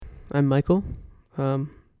I'm Michael.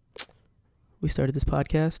 We started this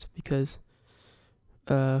podcast because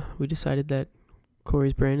we decided that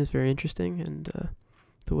Corey's brain is very interesting, and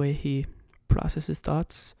the way he processes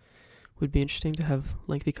thoughts would be interesting to have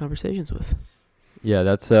lengthy conversations with. Yeah,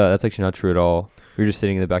 that's actually not true at all. We were just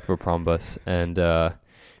sitting in the back of a prom bus, and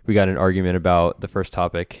we got in an argument about the first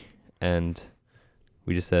topic, and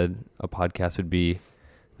we just said a podcast would be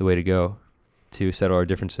the way to go to settle our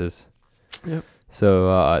differences. Yep.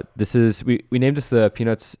 So we named this the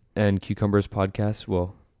Peanuts and Cucumbers podcast.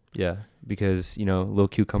 Well, yeah, because Lil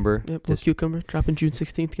Cucumber. Yep, Lil Cucumber dropping June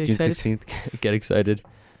 16th. Get excited. June 16th. Get excited.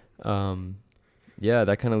 Yeah,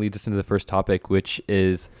 that kind of leads us into the first topic, which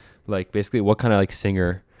is like basically what kind of like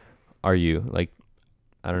singer are you? Like,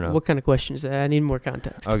 I don't know. What kind of question is that? I need more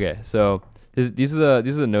context. Okay, so these are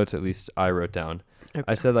the notes at least I wrote down. Okay.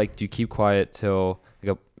 I said do you keep quiet till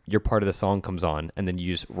your part of the song comes on and then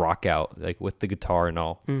you just rock out with the guitar and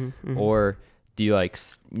all, or do you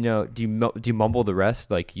do you mumble the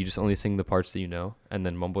rest? Like you just only sing the parts that you know and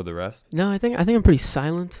then mumble the rest? No, I think I'm pretty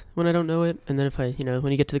silent when I don't know it, and then if I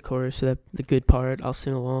when you get to the chorus, so that the good part, I'll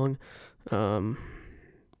sing along. I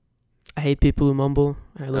hate people who mumble.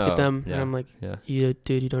 I look at them and I'm like, you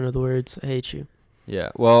dude, you don't know the words. I hate you. Yeah.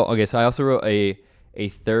 Well, okay. So I also wrote a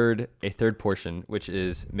third portion, which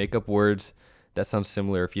is make up words that sound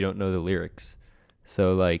similar if you don't know the lyrics.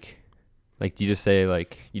 So like do you just say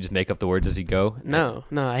you just make up the words as you go? No,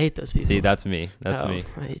 I hate those people. See, that's me. That's me.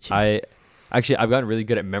 I hate you. I've gotten really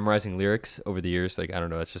good at memorizing lyrics over the years. Like I don't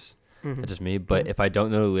know, it's just me. But if I don't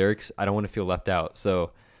know the lyrics, I don't want to feel left out.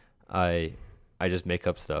 So I just make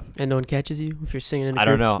up stuff. And no one catches you if you're singing in a I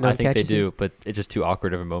don't know. No I think they do, you? but it's just too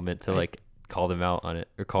awkward of a moment to call them out on it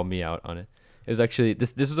or call me out on it. It was actually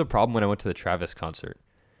this was a problem when I went to the Travis concert.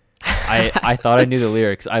 I thought I knew the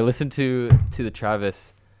lyrics. I listened to the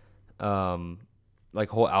Travis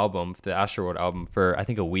whole album, the Astroworld album, for I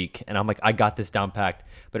think a week, and I'm like, I got this down packed,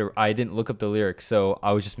 but I didn't look up the lyrics, so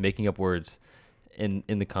I was just making up words in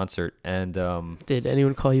the concert. And did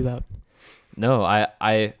anyone call you out? No,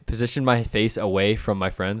 I positioned my face away from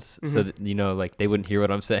my friends so that they wouldn't hear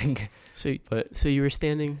what I'm saying. So you were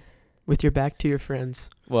standing with your back to your friends.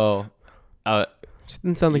 Well, just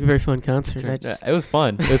didn't sound like a very fun concert. It was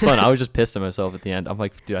fun. It was fun. I was just pissed at myself at the end. I'm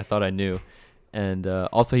like, dude, I thought I knew. And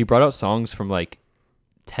also, he brought out songs from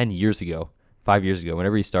 10 years ago, 5 years ago,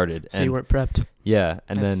 whenever he started. So you weren't prepped. Yeah,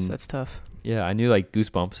 and that's tough. Yeah, I knew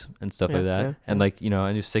Goosebumps and stuff like that, and I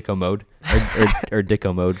knew Sicko Mode or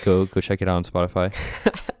Dicko Mode. Go check it out on Spotify.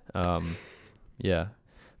 Yeah,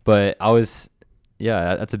 but I was,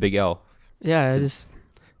 that's a big L. Yeah,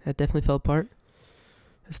 that definitely fell apart.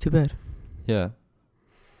 That's too bad. Yeah.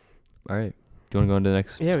 All right. Do you want to go on to the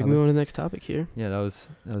next? Yeah, we can go on to the next topic here. Yeah, that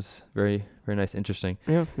was very, very nice, interesting.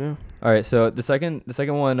 Yeah. All right, so the second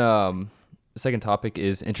one, the second topic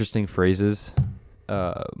is interesting phrases.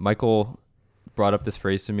 Michael brought up this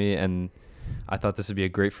phrase to me, and I thought this would be a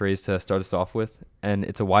great phrase to start us off with. And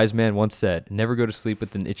it's a wise man once said, "Never go to sleep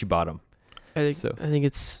with an itchy bottom." I think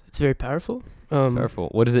it's very powerful. It's powerful.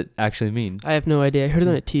 What does it actually mean? I have no idea. I heard it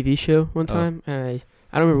on a TV show one time, and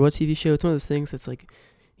I don't remember what TV show. It's one of those things that's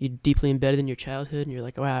you deeply embedded in your childhood, and you're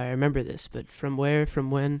like, wow, I remember this, but from where, from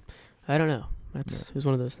when, I don't know. It was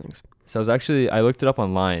one of those things. So I looked it up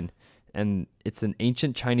online, and it's an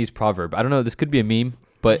ancient Chinese proverb. I don't know, this could be a meme,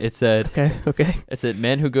 but it said, okay. It said,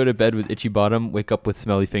 "Men who go to bed with itchy bottom wake up with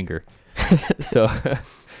smelly finger." So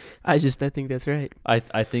I think that's right.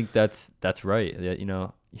 I think that's right.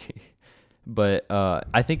 But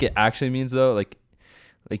I think it actually means though,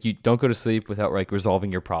 you don't go to sleep without resolving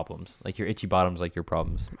your problems. Your itchy bottom's your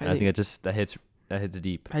problems. And I think that hits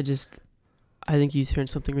deep. I think you turned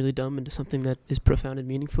something really dumb into something that is profound and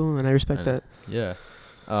meaningful, and I respect that. Yeah.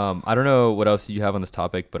 I don't know what else you have on this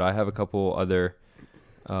topic, but I have a couple other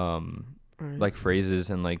phrases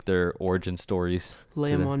and their origin stories.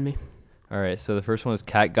 Lay them on me. All right. So the first one is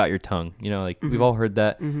 "cat got your tongue." We've all heard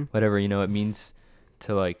that. Whatever. It means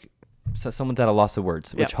to so someone's at a loss of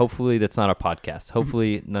words, which hopefully that's not a podcast.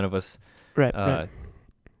 Hopefully none of us, right.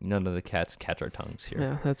 None of the cats catch our tongues here.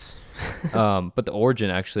 Yeah, that's. But the origin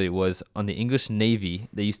actually was on the English Navy.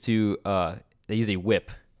 They used a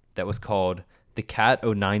whip that was called the Cat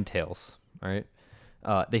o' Nine Tails. All right.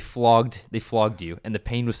 They flogged you, and the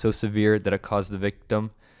pain was so severe that it caused the victim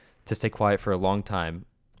to stay quiet for a long time.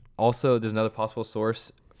 Also, there's another possible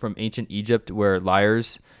source from ancient Egypt where the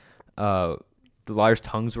liars'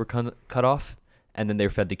 tongues were cut off, and then they were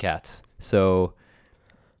fed to cats. So,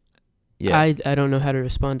 yeah. I don't know how to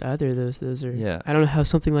respond to either of those. Those are. Yeah. I don't know how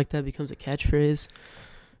something like that becomes a catchphrase.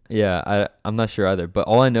 Yeah, I'm not sure either. But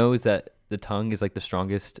all I know is that the tongue is like the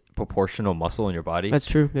strongest proportional muscle in your body. That's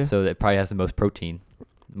true. Yeah. So it probably has the most protein,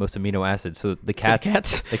 most amino acids. So the For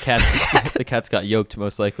cats, the cats got yoked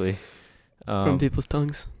most likely. From people's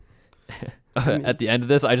tongues. At the end of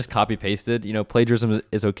this, I just copy pasted. Plagiarism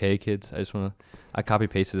is okay, kids. I copy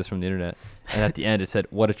pasted this from the internet, and at the end it said,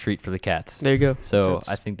 "What a treat for the cats." There you go. So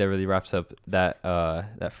I think that really wraps up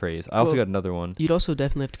that phrase. I also got another one. You'd also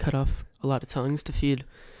definitely have to cut off a lot of tongues to feed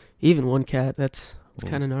even one cat. It's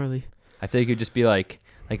kind of gnarly. I think it could just be like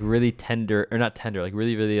really tender, or not tender, like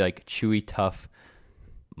really, really like chewy, tough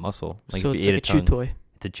muscle. Like So if it's you like ate a chew tongue, toy.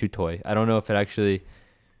 it's a chew toy. I don't know if it actually.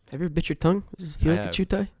 Have you ever bit your tongue? Does it feel I like have. a chew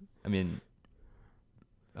toy? I mean,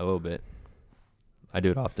 a little bit. I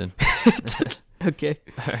do it often. Okay.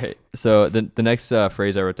 All right. So the next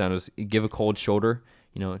phrase I wrote down was give a cold shoulder.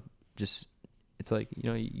 It's like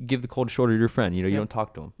you give the cold shoulder to your friend. You Yep. don't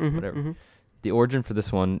talk to him. Mhm, Whatever. mhm. The origin for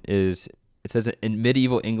this one is, it says in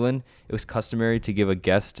medieval England it was customary to give a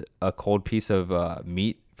guest a cold piece of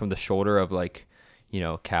meat from the shoulder of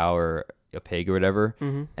cow or a pig or whatever,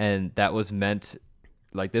 Mhm. and that was meant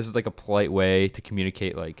like this was like a polite way to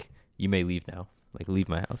communicate like you may leave now, like leave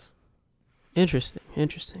my house. Interesting.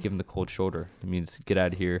 Give him the cold shoulder. It means get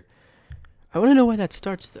out of here. I want to know why that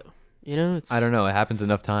starts though. It's. I don't know. It happens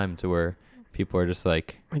enough time to where people are just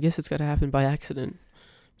like. I guess it's got to happen by accident.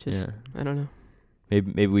 Just Yeah. I don't know.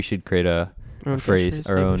 Maybe we should create a Our own phrase, catchphrase,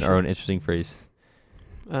 our maybe we own should. interesting phrase.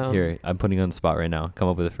 Here. I'm putting you on the spot right now. Come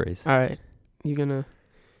up with a phrase. All right. You gonna?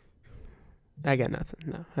 I got nothing.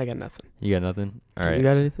 No, I got nothing. You got nothing? All right. You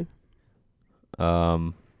got anything?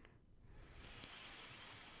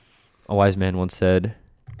 A wise man once said,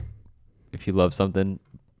 "If you love something,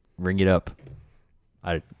 ring it up."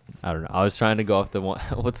 I don't know. I was trying to go off the one.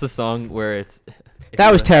 What's the song where it's?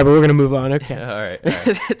 That was terrible. We're gonna move on. Okay. All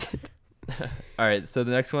right. All right. So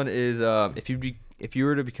the next one is if you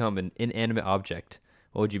were to become an inanimate object,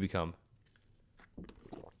 what would you become?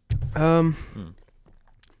 That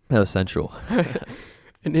was sensual.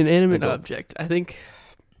 An inanimate Like what? object. I think.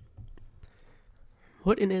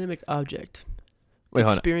 What inanimate object? Wait,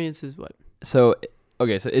 hold on. Experiences what? So,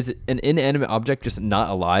 okay. So is it an inanimate object just not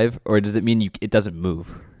alive, or does it mean it doesn't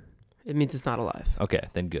move? It means it's not alive. Okay,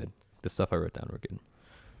 then good. The stuff I wrote down were good.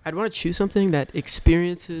 I'd want to choose something that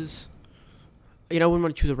experiences. I wouldn't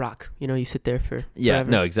want to choose a rock. You sit there for Yeah.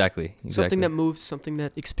 forever. No. Exactly. Something that moves, something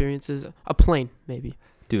that experiences. A plane, maybe.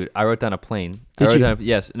 Dude, I wrote down a plane. Did you?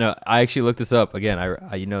 Yes. No, I actually looked this up again.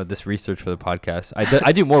 I this research for the podcast.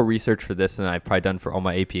 I do more research for this than I've probably done for all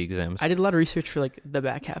my AP exams. I did a lot of research for like the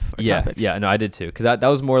back half of our Yeah. topics. Yeah. No, I did too. Because that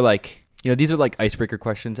was more like these are like icebreaker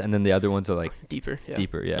questions, and then the other ones are like Deeper. Yeah.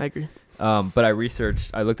 deeper. Yeah. I agree. But I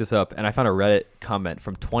looked this up, and I found a Reddit comment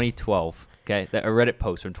from 2012. Okay, a Reddit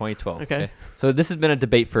post from 2012. Okay. So this has been a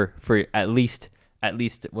debate for at least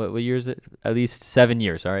what year is it? At least 7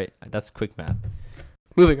 years. All right, that's quick math.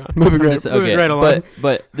 Moving on. Moving right along.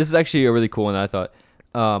 But this is actually a really cool one. I thought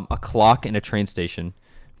a clock in a train station,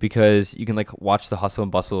 because you can like watch the hustle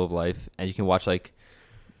and bustle of life, and you can watch like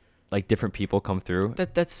different people come through.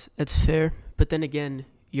 That's fair, but then again,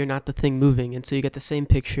 you're not the thing moving, and so you get the same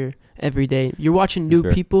picture every day. You're watching new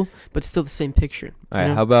That's fair. people, but still the same picture. All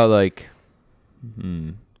right, how about like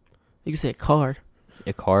You can say a car,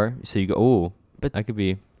 a car? So you go, oh, But- that could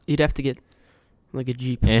be. you'd have to get like a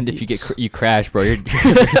Jeep. And if you you crash, bro, you're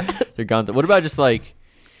you're gone. What about just like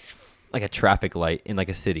a traffic light in like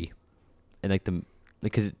a city, and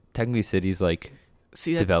because technically cities like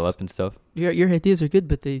See, develop and stuff. Your ideas are good,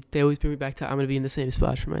 but they always bring me back to I'm gonna be in the same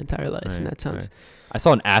spot for my entire life, and that sounds I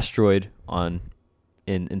saw an asteroid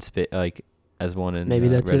in space, like as one in maybe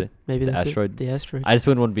that's Reddit. it. Maybe The that's asteroid. it. The asteroid. I just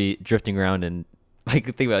wouldn't want to be drifting around and like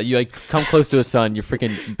think about it. You like come close to a sun, you're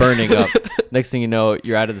freaking burning up. Next thing you know,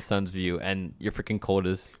 you're out of the sun's view and you're freaking cold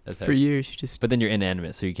as heck. For years, you just. But then you're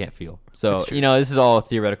inanimate, so you can't feel. So That's true. this is all a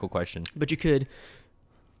theoretical question. But you could,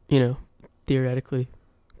 theoretically,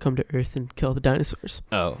 come to Earth and kill the dinosaurs.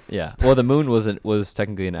 Oh yeah. Well, the moon was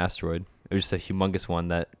technically an asteroid. It was just a humongous one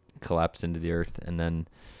that collapsed into the Earth, and then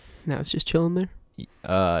Now it's just chilling there.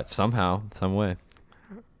 somehow, some way.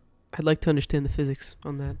 I'd like to understand the physics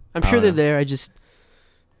on that. I'm I sure don't they're know. there.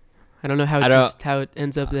 I don't know how how it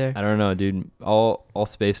ends up there. I don't know, dude. All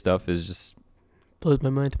space stuff is just Blows my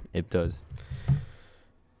mind. it does.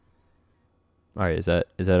 All right, is that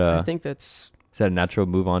I think that's. a natural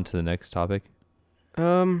move on to the next topic?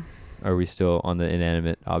 Or are we still on the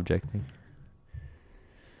inanimate object thing?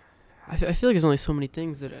 I feel like there's only so many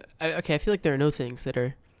things that. I feel like there are no things that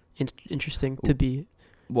are interesting to be.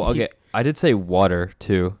 Well, okay, I did say water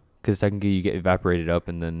too, because technically you get evaporated up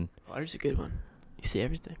and then. Water's a good one. You see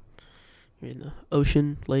everything. You're in the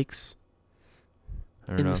ocean, lakes,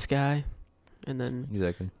 I don't in know. the sky. and then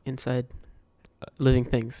Exactly. inside living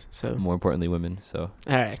things. So More importantly, women. So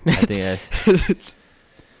all right. I think that's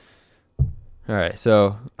all right.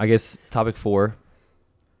 So I guess topic 4.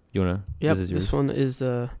 You wanna? Yep. This is yours. This one is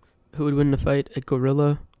who would win in a fight, a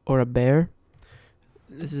gorilla or a bear?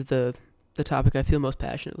 This is the topic I feel most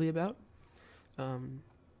passionately about. And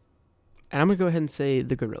I'm gonna go ahead and say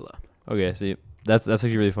the gorilla. Okay. See, that's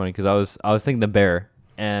actually really funny because I was thinking the bear,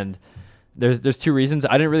 and there's 2 reasons.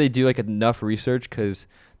 I didn't really do like enough research because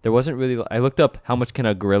there wasn't really. I looked up how much can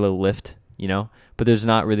a gorilla lift, but there's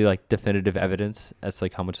not really like definitive evidence as to,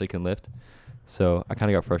 like how much they can lift. So I kind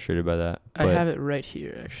of got frustrated by that. I but- have it right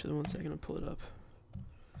here, actually. 1 second, I'll pull it up.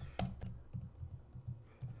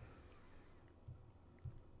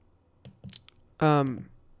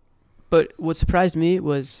 But what surprised me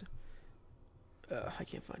was, I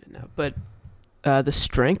can't find it now, but the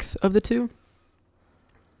strength of the two.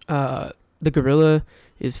 The gorilla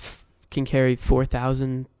can carry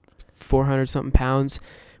 4,400 something pounds,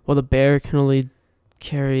 while the bear can only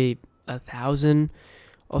carry 1,000.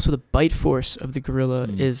 Also, the bite force of the gorilla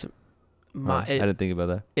is I didn't think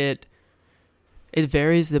about that. It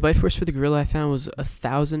varies. The bite force for the gorilla I found was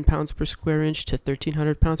 1,000 pounds per square inch to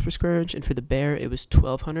 1,300 pounds per square inch, and for the bear it was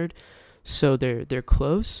 1,200. So they're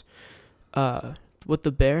close. What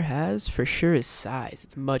the bear has for sure is size.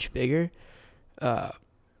 It's much bigger. So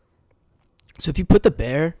if you put the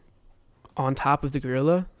bear on top of the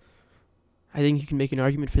gorilla, I think you can make an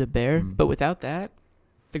argument for the bear. But without that,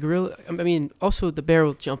 the gorilla, I mean, also the bear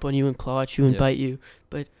will jump on you and claw at you and bite you.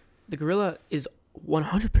 But the gorilla is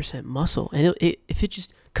 100% muscle. And if it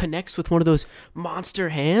just connects with one of those monster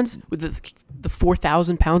hands with the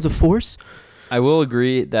 4,000 pounds of force. I will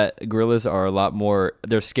agree that gorillas are a lot more,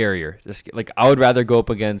 they're scarier. Like, I would rather go up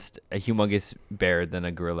against a humongous bear than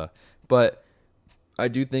a gorilla. But I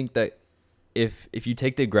do think that if you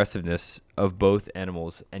take the aggressiveness of both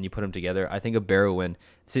animals and you put them together, I think a bear will win.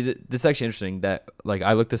 See, this is actually interesting that, like,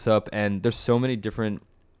 I looked this up, and there's so many different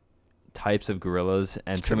types of gorillas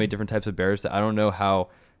and so many different types of bears that I don't know how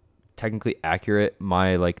technically accurate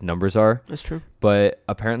my, like, numbers are. That's true. But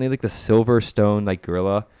apparently, like, the Silverstone, like,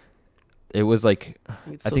 gorilla, it was like, I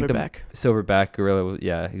think the silverback gorilla.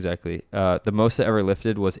 Yeah, exactly. The most that ever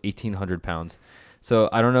lifted was 1,800 pounds. So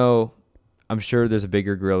I don't know. I'm sure there's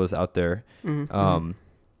bigger gorillas out there.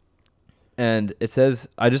 And it says,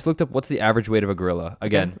 I just looked up what's the average weight of a gorilla.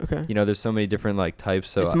 Again, okay. There's so many different like types.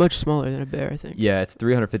 So it's much smaller than a bear, I think. Yeah, it's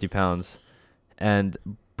 350 pounds. And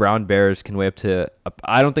brown bears can weigh up to,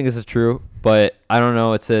 I don't think this is true, but I don't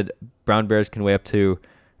know. It said brown bears can weigh up to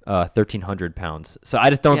 1,300 pounds. So I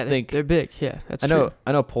just don't think they're big. Yeah, that's true.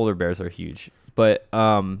 I know polar bears are huge, but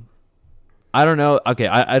I don't know. Okay,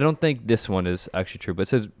 I don't think this one is actually true, but it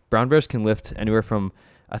says brown bears can lift anywhere from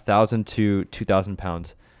 1,000 to 2,000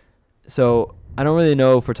 pounds. So I don't really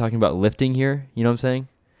know if we're talking about lifting here. You know what I'm saying?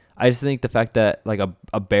 I just think the fact that like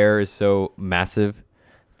a bear is so massive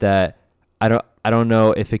that I don't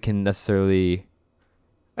know if it can necessarily.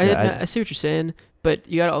 I see what you're saying, but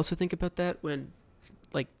you gotta also think about that when,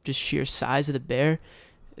 like, just sheer size of the bear.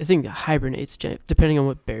 I think it hibernates, depending on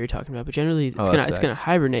what bear you're talking about. But generally, it's gonna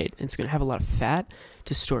hibernate and it's gonna have a lot of fat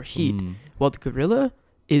to store heat. While the gorilla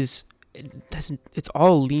it's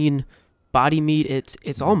all lean body meat.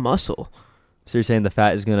 It's all muscle. So you're saying the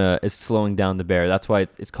fat is slowing down the bear. That's why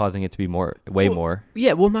it's causing it to be more.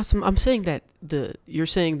 Yeah, well, I'm saying that you're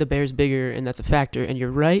saying the bear's bigger and that's a factor, and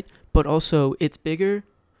you're right. But also it's bigger.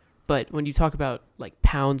 But when you talk about like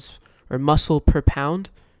pounds or muscle per pound,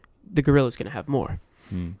 the gorilla's gonna have more.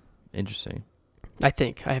 Interesting. I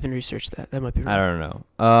think I haven't researched that. That might be wrong. I don't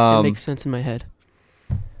know. It makes sense in my head.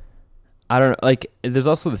 I don't know. Like, there's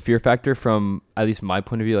also the fear factor from at least my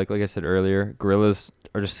point of view. Like I said earlier, gorillas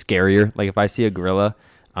are just scarier. Like, if I see a gorilla,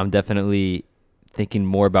 I'm definitely thinking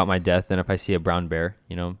more about my death than if I see a brown bear.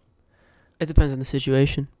 It depends on the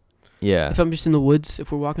situation. Yeah. If I'm just in the woods,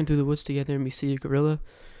 if we're walking through the woods together and we see a gorilla,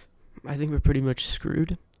 I think we're pretty much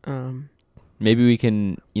screwed. Maybe we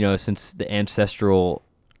can, since the ancestral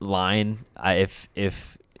line, if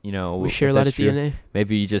we share a lot of DNA.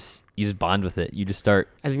 Maybe you just bond with it. You just start.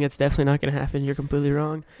 I think that's definitely not going to happen. You're completely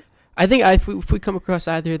wrong. I think if we come across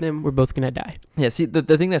either of them, we're both going to die. Yeah. See,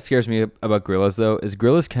 the thing that scares me about gorillas though is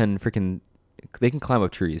gorillas can they can climb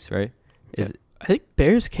up trees, right? I think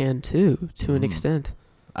bears can too, to an extent.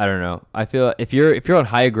 I don't know. I feel if you're on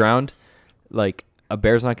higher ground, like a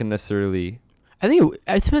bear's not going to necessarily. I think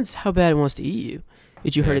it depends how bad it wants to eat you.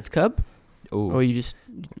 Did you hurt its cub? Oh, or you just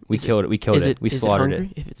we killed it. We slaughtered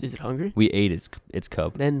it. Is it hungry? We ate its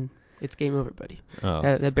cub. Then it's game over, buddy. Oh,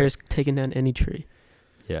 that bear's taking down any tree.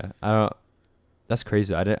 Yeah, I That's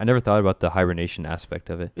crazy. I never thought about the hibernation aspect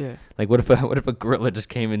of it. Yeah. Like, what if a gorilla just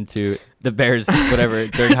came into the bear's whatever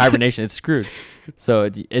during hibernation? It's screwed. So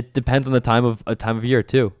it depends on the time of year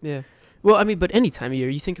too. Yeah. Well, I mean, but any time of year,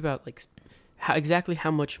 you think about like exactly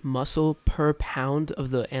how much muscle per pound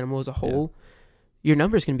of the animal as a whole. Your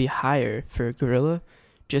number is going to be higher for a gorilla,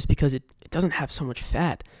 just because it doesn't have so much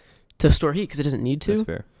fat to store heat because it doesn't need to. That's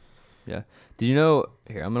fair. Yeah. Did you know?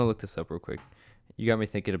 Here, I'm gonna look this up real quick. You got me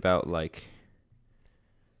thinking about like,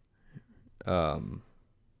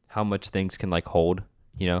 how much things can like hold,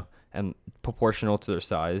 and proportional to their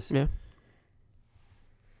size. Yeah.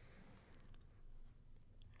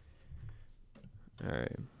 All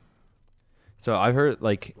right. So I've heard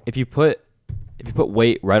like if you put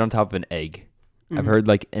weight right on top of an egg, I've heard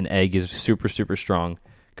like an egg is super super strong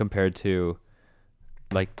compared to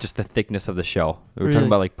like just the thickness of the shell. We were talking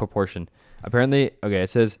about like proportion. Apparently, okay, it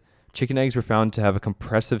says chicken eggs were found to have a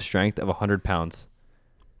compressive strength of 100 pounds.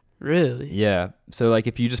 Really? Yeah. So like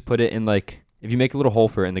if you just put it in like if you make a little hole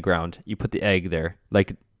for it in the ground, you put the egg there,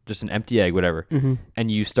 like just an empty egg, whatever,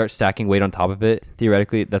 and you start stacking weight on top of it.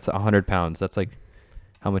 Theoretically, that's 100 pounds. That's like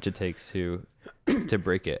how much it takes to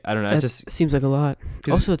break it. I don't know. It just seems like a lot.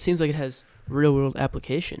 Also, it seems like it has real world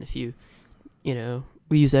application. If you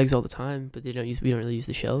we use eggs all the time, but we don't really use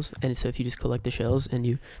the shells. And so if you just collect the shells and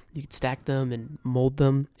you could stack them and mold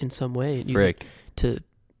them in some way and use it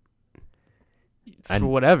for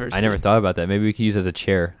whatever. I never thought about that. Maybe we could use it as a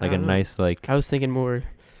chair, like a nice like. I was thinking more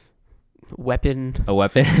weapon. A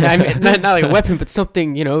weapon? I mean, not like a weapon, but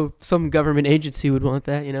something. Some government agency would want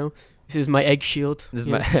that. This is my egg shield. This is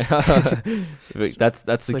my. That's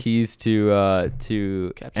the like keys to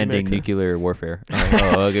ending nuclear warfare.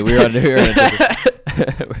 Okay, we're on.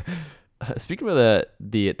 Speaking of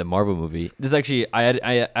the Marvel movie, this actually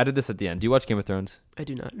I added this at the end. Do you watch Game of Thrones? I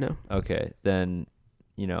do not. No. Okay, then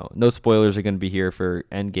no spoilers are going to be here for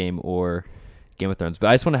Endgame or Game of Thrones. But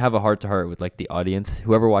I just want to have a heart-to-heart with like the audience,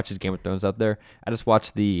 whoever watches Game of Thrones out there. I just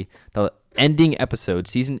watched the ending episode,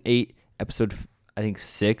 season 8, episode I think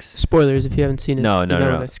 6. Spoilers if you haven't seen it.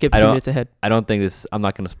 No. Skip 2 minutes ahead. I don't think this. I'm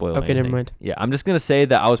not going to spoil. Okay, anything. never mind. Yeah, I'm just going to say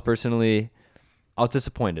that I was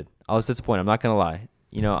disappointed. I'm not going to lie.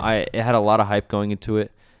 It had a lot of hype going into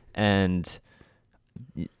it, and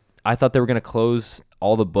I thought they were going to close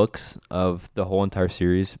all the books of the whole entire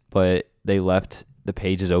series, but they left the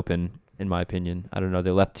pages open, in my opinion. I don't know.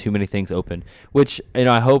 They left too many things open, which,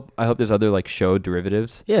 I hope there's other like show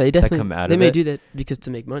derivatives. Yeah, they definitely that come out they of may it. do that because to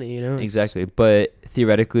make money, Exactly. But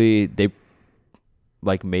theoretically, they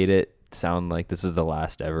like made it sound like this was the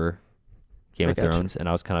last ever Game of Thrones, and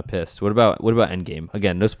I was kind of pissed. What about Endgame?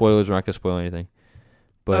 Again, no spoilers. We're not going to spoil anything.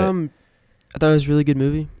 But I thought it was a really good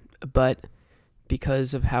movie, but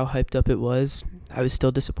because of how hyped up it was, I was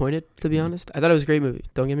still disappointed, to be honest. I thought it was a great movie.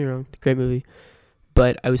 Don't get me wrong. Great movie.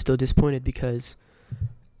 But I was still disappointed because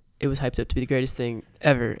it was hyped up to be the greatest thing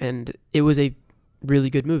ever. And it was a really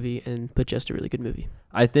good movie, but just a really good movie.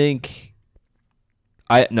 I think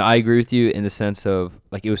I agree with you in the sense of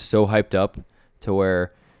like it was so hyped up to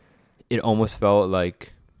where it almost felt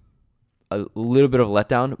like a little bit of a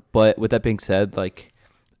letdown. But with that being said, like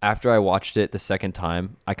after I watched it the second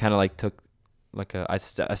time, I kind of like took like a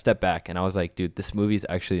step back and I was like, dude, this movie is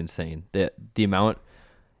actually insane. The amount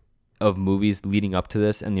of movies leading up to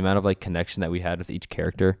this and the amount of like connection that we had with each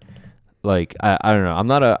character, like I don't know. I'm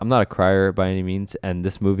not a crier by any means, and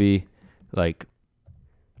this movie, like,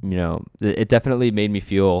 it definitely made me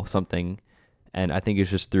feel something, and I think it's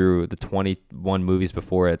just through the 21 movies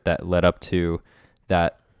before it that led up to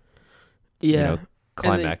that. Yeah.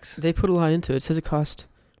 Climax. They put a lot into it. It says it cost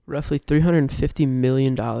roughly $350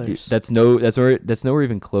 million. Dude, that's nowhere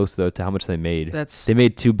even close though to how much they made. They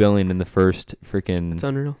made $2 billion in the first freaking. That's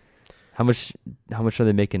unreal. How much are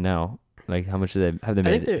they making now? Like how much have they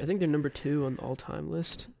made? I think they're number 2 on the all-time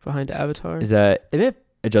list behind Avatar. Is that they may have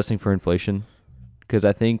adjusting for inflation? Because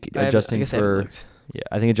I think adjusting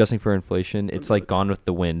for inflation, it's like Gone with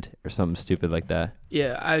the Wind or something stupid like that.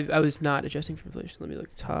 Yeah, I was not adjusting for inflation. Let me look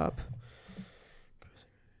top.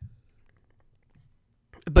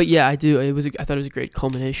 But yeah, I do. I thought it was a great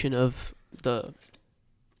culmination of the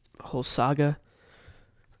whole saga.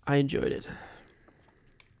 I enjoyed it.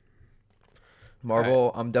 Marvel,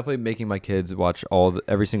 right. I'm definitely making my kids watch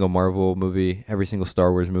every single Marvel movie, every single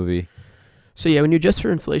Star Wars movie. So yeah, when you adjust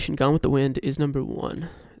for inflation, Gone with the Wind is number 1.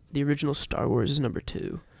 The original Star Wars is number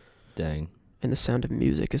 2. Dang. And The Sound of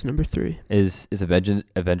Music is number 3. Is Avengers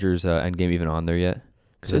Endgame even on there yet?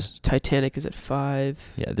 So Titanic is at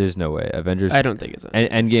 5. Yeah, there's no way. Avengers. I don't think it's on.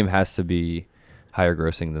 Endgame has to be higher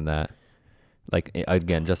grossing than that. Like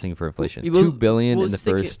again, adjusting for inflation, $2 billion in the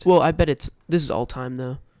first. Well, I bet this is all time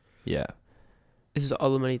though. Yeah. this is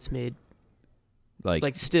all the money it's made. Like,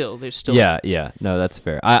 Like still, there's still yeah. No, that's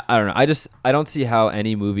fair. I don't know. I don't see how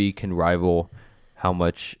any movie can rival how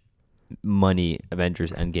much money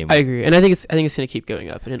Avengers Endgame. I agree, and I think it's gonna keep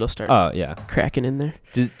going up, and it'll start Oh yeah. cracking in there.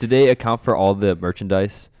 Did they account for all the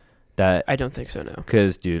merchandise that? I don't think so. No,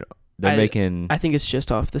 Because dude, they're making. I think it's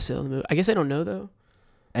just off the sale of the movie. I guess I don't know though.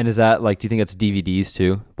 And is that like? Do you think that's DVDs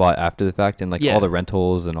too, bought after the fact, and like Yeah. all the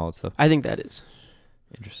rentals and all that stuff? I think that is.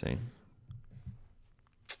 Interesting.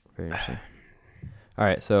 Very interesting. All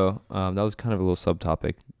right, so that was kind of a little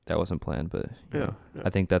subtopic that wasn't planned, but you know, Yeah. I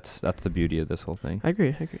think that's the beauty of this whole thing. I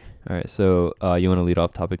agree. All right, so you want to lead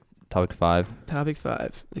off topic 5? Topic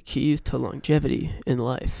 5: the keys to longevity in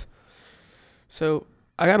life. So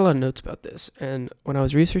I got a lot of notes about this, and when I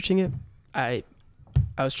was researching it, I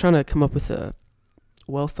was trying to come up with a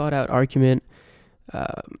well thought out argument,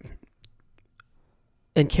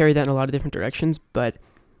 and carry that in a lot of different directions. But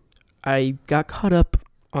I got caught up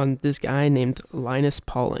on this guy named Linus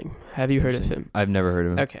Pauling. Have you heard of him? I've never heard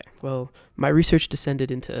of him. Okay. Well, my research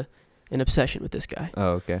descended into an obsession with this guy.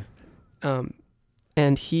 Oh, okay.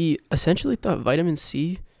 And he essentially thought vitamin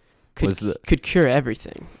C Was could cure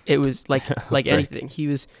everything. It was like Right. anything.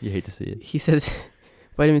 You hate to see it. He says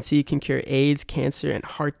vitamin C can cure AIDS, cancer, and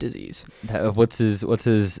heart disease. What's his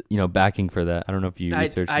backing for that? I don't know if you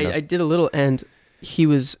researched enough. I did a little, and he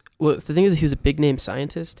was the thing is he was a big name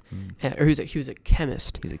scientist, or he was a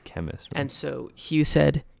chemist. He's a chemist. Right? And so he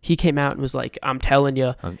said he came out and was like, "I'm telling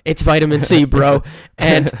you, Um, it's vitamin C, bro."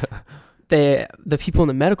 And the people in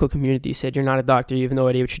the medical community said, "You're not a doctor. You have no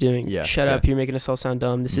idea what you're doing. Yeah, Shut yeah. up. You're making us all sound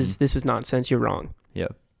dumb. This was nonsense. You're wrong." Yeah.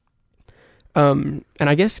 And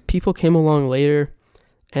I guess people came along later,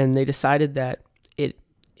 and they decided that it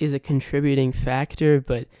is a contributing factor,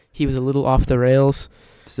 but he was a little off the rails.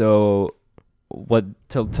 So, what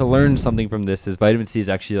to learn something from this is vitamin C is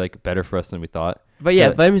actually like better for us than we thought. But yeah,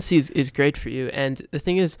 But- vitamin C is great for you. And the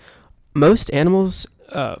thing is, most animals,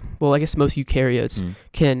 well, I guess most eukaryotes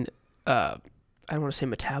can, I don't want to say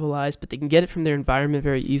metabolize, but they can get it from their environment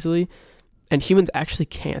very easily. And humans actually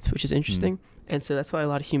can't, which is interesting. And so that's why a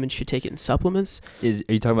lot of humans should take it in supplements. Are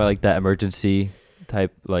you talking about like that emergency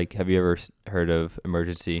type? Like, have you ever heard of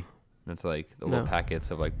emergency? That's like the little No. packets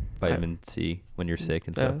of like vitamin C when you're sick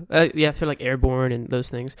and stuff. Yeah, for like airborne and those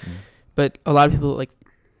things. But a lot of people like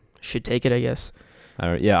should take it, I guess. I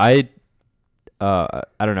don't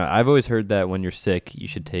know. I've always heard that when you're sick, you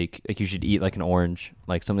should eat like an orange,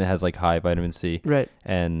 like something that has like high vitamin C. Right.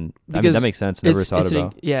 And I mean, Because that makes sense. Never thought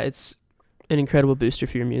about. It's an incredible booster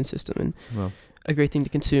for your immune system and Well, a great thing to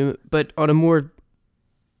consume. But on a more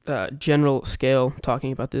general scale,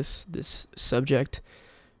 talking about this subject,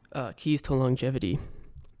 keys to longevity,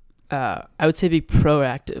 I would say be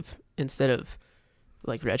proactive instead of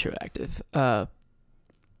like retroactive.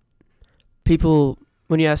 People,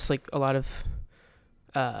 when you ask like a lot of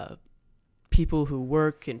people who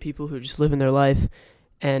work and people who just live in their life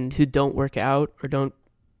and who don't work out or don't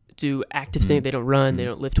do active things, they don't run, they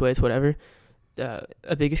don't lift weights, whatever.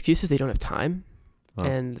 A big excuse is they don't have time,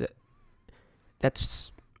 and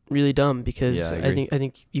that's really dumb because Yeah, I I agree.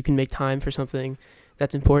 think you can make time for something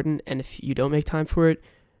that's important, and if you don't make time for it,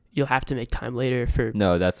 you'll have to make time later for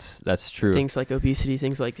No, that's true. things like obesity,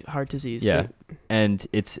 things like heart disease. Yeah. And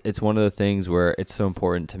it's one of the things where it's so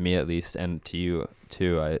important to me at least, and to you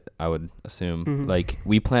too, I would assume. Mhm. Like,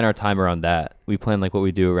 we plan our time around that. We plan like what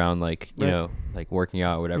we do around like, you Right. know, like working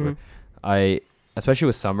out or whatever. Mhm. Especially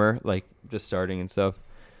with summer, like just starting and stuff,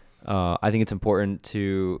 I think it's important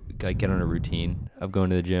to like get on a routine of going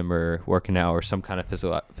to the gym or working out or some kind of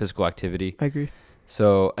physical activity. I agree.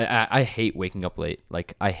 So I hate waking up late.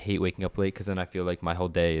 Like, I hate waking up late because then I feel like my whole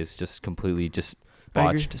day is just completely just I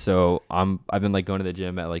agree. botched. So I've been like going to the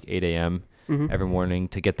gym at like 8 a.m. Mhm. every morning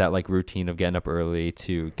to get that like routine of getting up early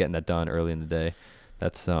to getting that done early in the day.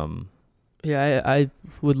 That's Yeah, I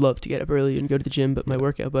would love to get up early and go to the gym, but my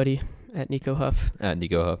workout buddy at Nico Huff at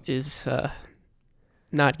Nico Huff. is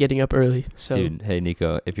not getting up early. So Dude, hey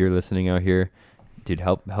Nico, if you're listening out here, dude,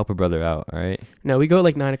 help a brother out, all right? no, we go at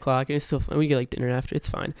like 9:00 and it's still fun. We get like dinner after. It's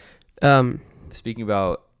fine. Speaking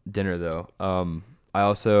about dinner though, I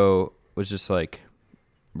also was just like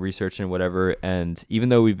researching whatever, and even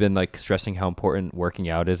though we've been like stressing how important working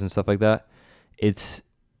out is and stuff like that,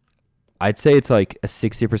 I'd say it's like a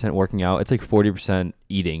 60% working out. It's like 40%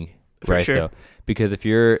 eating, For right? sure. Though, because if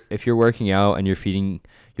you're working out and you're feeding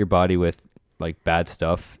your body with like bad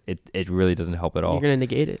stuff, it really doesn't help at all. You're gonna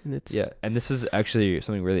negate it, and it's Yeah, and this is actually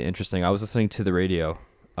something really interesting. I was listening to the radio.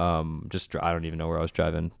 I don't even know where I was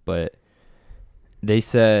driving, but they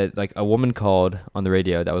said like a woman called on the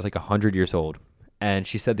radio that was like 100 years old, and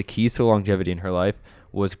she said the keys to longevity in her life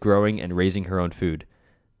was growing and raising her own food.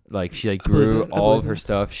 Like she like I believe grew it. I all of believe her it.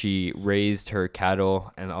 stuff. She raised her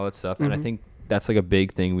cattle and all that stuff. And I Mhm. think that's like a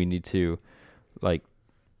big thing we need to like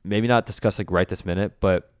maybe not discuss like right this minute,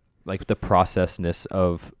 but like the processedness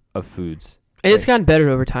of foods. And it's gotten better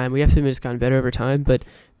over time. We have to admit it's gotten better over time, but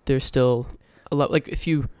there's still a lot. Like if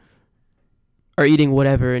you are eating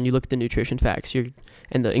whatever and you look at the nutrition facts,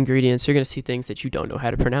 and the ingredients, you're gonna see things that you don't know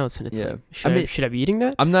how to pronounce, and it's Yeah. like, should I be eating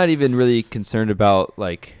that? I'm not even really concerned about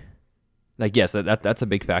like yes, that's a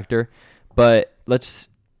big factor, but let's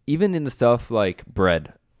even in the stuff like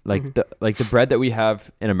bread, like Mhm. the bread that we have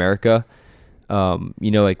in America, you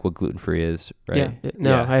know like what gluten free is, right? Yeah.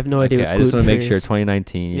 No, I have no idea. Okay, What I just want to make gluten-free sure is.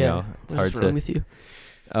 2019, you know, it's hard What's wrong to. with you?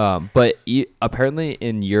 But apparently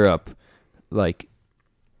in Europe, like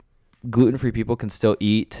gluten free people can still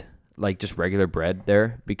eat like just regular bread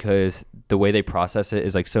there because the way they process it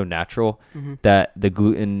is like so natural Mhm. that the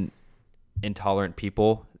gluten intolerant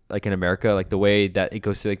people like in America, like the way that it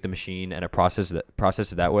goes through like the machine and it processes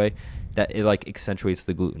it that way, that it like accentuates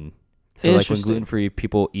the gluten. So like when Interesting. gluten free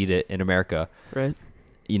people eat it in America, Right.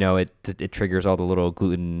 you know, it triggers all the little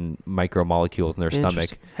gluten micromolecules in their stomach.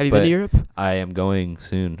 Interesting. Have you been But to Europe? I am going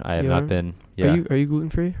soon. I have You not are? been. Yeah, Are you gluten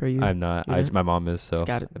free? Are you? I'm not. you're not? My mom is, so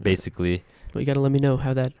Got it. basically, Well, you gotta let me know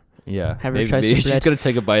how that. yeah. Have her maybe try some she's bread. gonna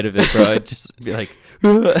take a bite of it, bro. I'd just be like,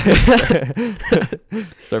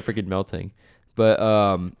 start freaking melting. But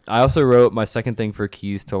I also wrote my second thing for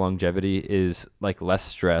keys to longevity is like less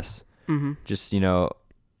stress. Mm-hmm. Just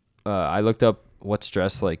I looked up what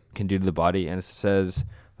stress like can do to the body, and it says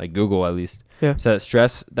like Google at least says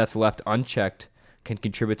stress that's left unchecked can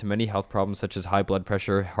contribute to many health problems such as high blood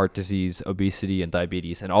pressure, heart disease, obesity, and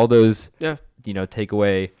diabetes, and all those take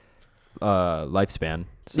away lifespan.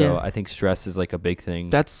 So I think stress is like a big thing.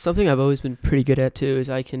 That's something I've always been pretty good at too. Is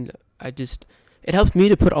it helps me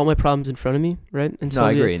to put all my problems in front of me, right? And No,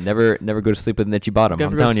 I agree. Never go to sleep with an itchy bottom.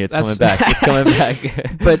 Never I'm go telling s- you, it's that's- coming back. It's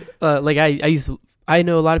coming back. But like I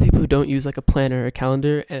know a lot of people who don't use like a planner or a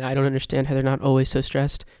calendar, and I don't understand how they're not always so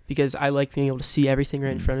stressed because I like being able to see everything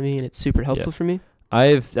right in front of me, and it's super helpful for me.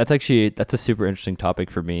 That's a super interesting topic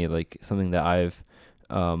for me. Like something that I've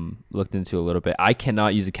looked into a little bit. I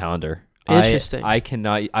cannot use a calendar. Interesting. I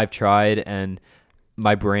cannot. I've tried, and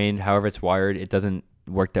my brain, however it's wired, it doesn't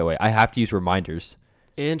work that way. I have to use reminders.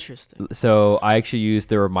 Interesting. So I actually use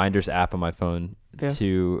the reminders app on my phone Yeah.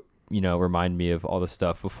 to remind me of all the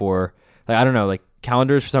stuff before. Like I don't know, like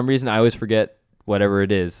calendars for some reason I always forget whatever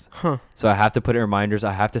it is. Huh. So I have to put in reminders.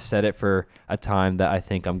 I have to set it for a time that I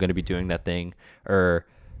think I'm going to be doing that thing, or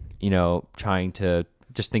trying to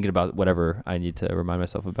just thinking about whatever I need to remind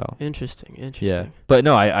myself about. Interesting. Yeah. But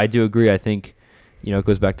no, I do agree. I think it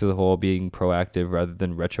goes back to the whole being proactive rather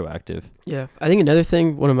than retroactive. Yeah. I think another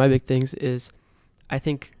thing, one of my big things is, I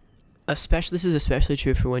think, this is especially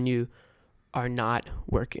true for when you are not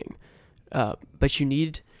working, but you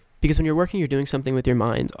need. Because when you're working, you're doing something with your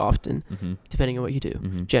mind often, Mm-hmm. depending on what you do.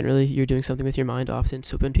 Mm-hmm. Generally, you're doing something with your mind often.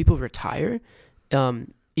 So when people retire,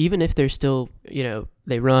 even if they're still,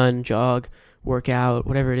 they run, jog, work out,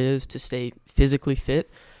 whatever it is to stay physically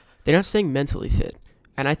fit, they're not staying mentally fit.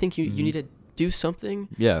 And I think you need to do something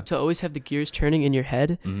to always have the gears turning in your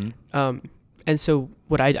head. Mm-hmm. And so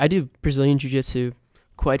what I do Brazilian Jiu-Jitsu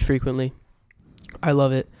quite frequently. I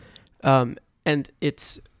love it. And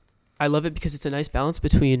I love it because it's a nice balance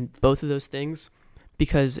between both of those things,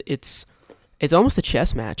 because it's almost a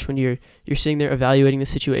chess match when you're sitting there evaluating the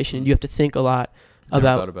situation and you have to think a lot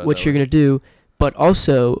about what you're going to do, but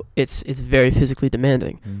also it's very physically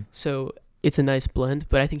demanding. Mm. So it's a nice blend,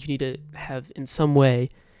 but I think you need to have in some way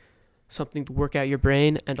something to work out your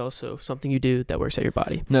brain and also something you do that works out your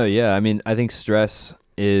body. No, yeah. I mean, I think stress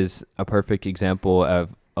is a perfect example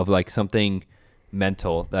of like something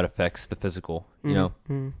mental that affects the physical, you know.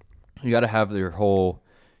 Mm-hmm. You got to have your whole,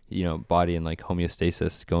 body in like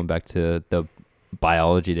homeostasis, going back to the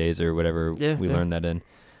biology days or whatever we learned that in.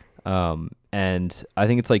 And I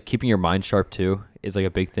think it's like keeping your mind sharp too is like a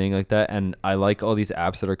big thing like that. And I like all these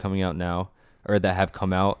apps that are coming out now, or that have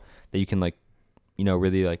come out, that you can like,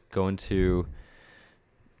 really like go into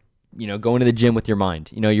the gym with your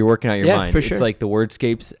mind. You're working out your mind. For sure. It's like the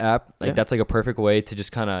Wordscapes app. Like that's like a perfect way to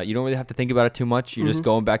just kind of, you don't really have to think about it too much. You're just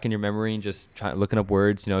going back in your memory and just looking up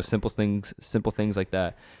words, simple things like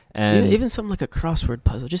that. And even something like a crossword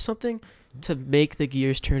puzzle, just something to make the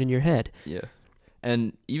gears turn in your head. Yeah.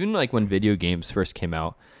 And even like when video games first came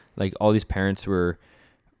out, like all these parents were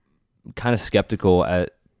kind of skeptical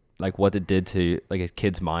at like what it did to like a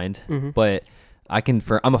kid's mind. Mm-hmm. But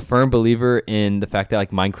I'm a firm believer in the fact that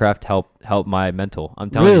like Minecraft helped my mental. I'm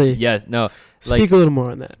telling you. Really? Yes. No. Speak a little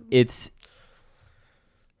more on that. It's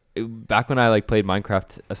back when I like played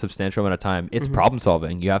Minecraft a substantial amount of time, it's Mhm. problem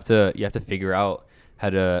solving. You have to figure out how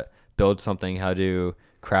to build something, how to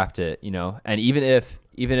craft it, and even if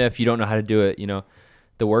you don't know how to do it,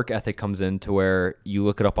 the work ethic comes in to where you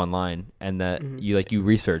look it up online and that Mhm. you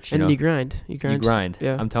research, And you grind. You you grind.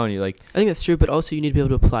 Yeah. I'm telling you, like, I think that's true, but also you need to be able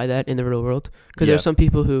to apply that in the real world. Because Yeah. there are some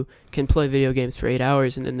people who can play video games for 8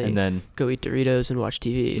 hours and then they and then go eat Doritos and watch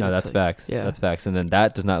TV. no, and it's that's like, facts. yeah. That's facts. And then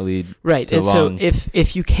that does not lead right. to And so long-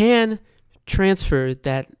 if you can transfer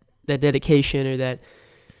that dedication or that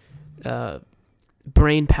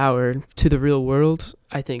brain power to the real world,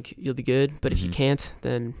 I think you'll be good. But if you Mhm. can't,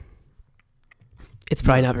 then it's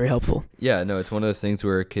probably not very helpful. Yeah, no, it's one of those things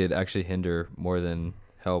where it could actually hinder more than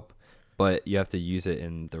help, but you have to use it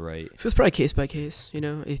in the right. So it's probably case by case.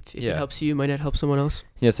 If Yeah. it helps you, it might not help someone else.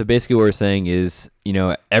 Yeah, so basically what we're saying is,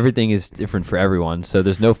 everything is different for everyone, so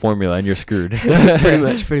there's no formula and you're screwed. Pretty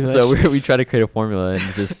much. So we try to create a formula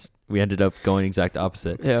and we ended up going exact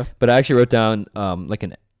opposite. Yeah. But I actually wrote down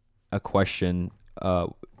a question.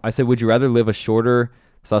 I said, would you rather live a shorter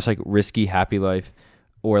 / like risky happy life,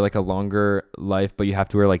 or like a longer life, but you have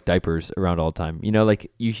to wear like diapers around all the time?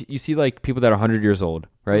 Like you see like people that are 100 years old,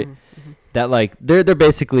 right? Mhm. That like they're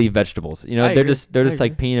basically vegetables. I They're agree. just I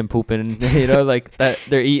like peeing and pooping. Like that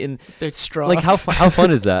they're eating. It's straw. Like how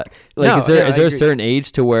fun is that? Like No, is there I a agree. certain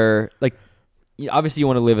age to where like obviously you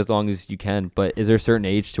want to live as long as you can, but is there a certain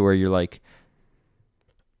age to where you're like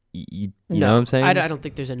you know what I'm saying? I don't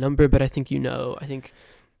think there's a number, but I think I think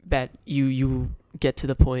that you get to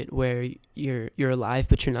the point where you're alive,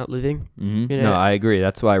 but you're not living. Mm-hmm. You know- No, I agree.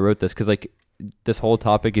 That's why I wrote this, because like this whole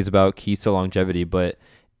topic is about keys to longevity, but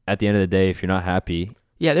at the end of the day, if you're not happy,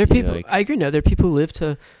 Yeah, there are Yeah, people. like- I agree. No, there are people who live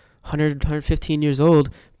to 100, 115 years old,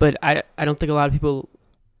 but I don't think a lot of people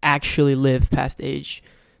actually live past age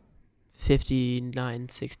 59,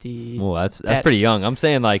 60. well, that's That- pretty young. I'm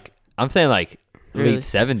saying like Really? late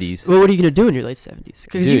 70s. Well, what are you gonna do in your late 70s?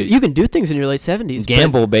 Because Dude. you can do things in your late 70s. but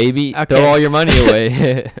Gamble, baby. Okay. Throw all your money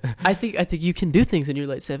away. I think you can do things in your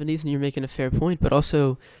late 70s, and you're making a fair point. But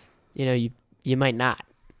also, you might not.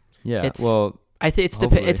 Yeah. It's- Well, I think it's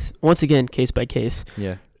Hopefully. it's once again case by case.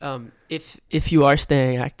 yeah. If you are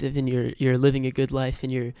staying active and you're living a good life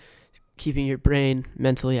and you're keeping your brain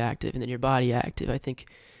mentally active and then your body active, I think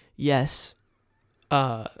yes,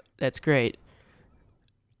 that's great.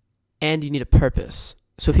 And you need a purpose.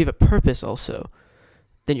 So if you have a purpose also,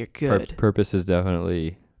 then you're good. Purpose is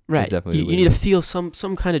definitely right. definitely You the way need to to go. feel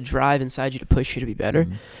some kind of drive inside you to push you to be better.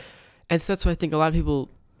 Mhm. And so that's why I think a lot of people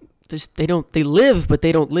they live, but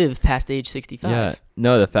they don't live past age 65. Yeah.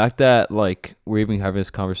 No, the fact that like we're even having this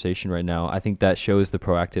conversation right now, I think that shows the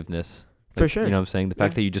proactiveness. For Like, sure. You know what I'm saying? The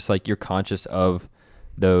fact Yeah. that you just like you're conscious of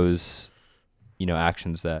those,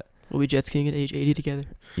 actions that. We'll be jet skiing at age 80 together.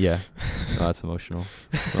 Yeah. Oh, that's emotional.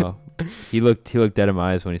 Well, he looked dead in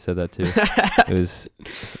my eyes when he said that too. It was,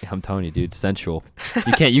 I'm telling you, dude, sensual.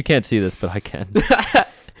 You can't see this, but I can.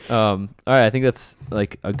 All right, I think that's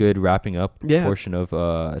like a good wrapping up Yeah. portion of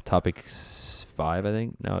topic 5. I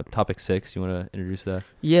think no, topic 6. You want to introduce that?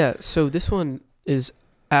 Yeah, so this one is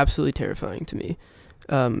absolutely terrifying to me.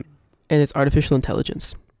 And it's artificial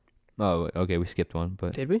intelligence. Oh, okay, we skipped one,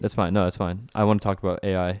 but Did we? that's fine. No, that's fine. I want to talk about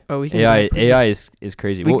AI. Oh, we can AI is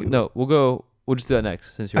crazy. We- We'll just do that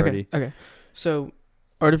next since you're already. Okay. So,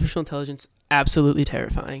 artificial intelligence, absolutely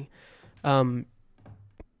terrifying. Do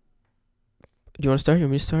you want to start? You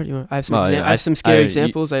want me to start? I have some. Well, yeah, I have some scary you-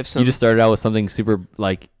 examples. I have some. You just started out with something super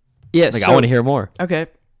like yes. I want to hear more. Okay.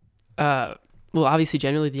 Well, obviously,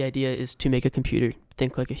 generally, the idea is to make a computer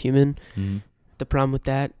think like a human. Mm-hmm. The problem with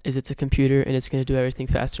that is it's a computer and it's going to do everything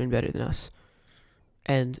faster and better than us.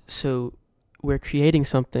 And so we're creating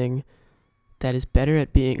something that is better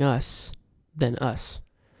at being us than us.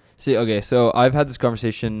 See, okay, so I've had this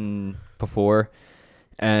conversation before,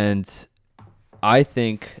 and I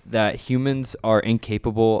think that humans are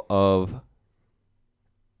incapable of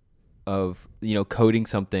coding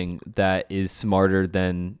something that is smarter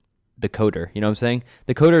than the coder. You know what I'm saying?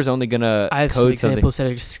 The coder is only gonna I have some code something. examples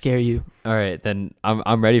that are scare you. All right, then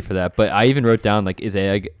I'm ready for that. But I even wrote down like, is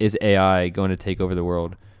AI going to take over the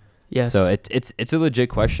world? Yes. So it's a legit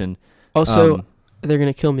question. Also, they're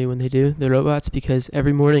going to kill me when they do, the robots, because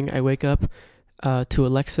every morning I wake up to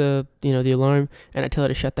Alexa, the alarm, and I tell her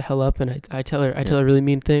to shut the hell up, and I tell her really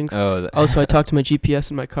mean things. Also, I talk to my GPS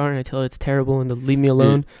in my car, and I tell it it's terrible and to leave me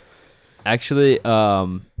alone. Actually,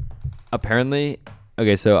 apparently,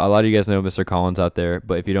 okay, so a lot of you guys know Mr. Collins out there,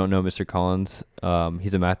 but if you don't know Mr. Collins,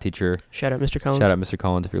 he's a math teacher. Shout out, Mr. Collins. Shout out Mr.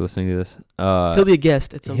 Collins if you're listening to this. He'll be a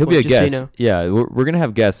guest at some He'll point. be a just guest. So you know. Yeah, we're gonna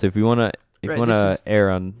have guests if you wanna Right, this is- air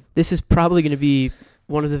on. This is probably going to be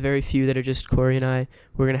one of the very few that are just Corey and I.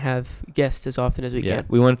 We're gonna have guests as often as we can.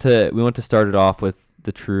 We want to start it off with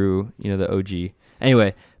the true, the OG.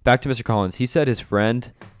 Anyway, back to Mr. Collins. He said his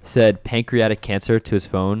friend said pancreatic cancer to his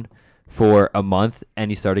phone for a month,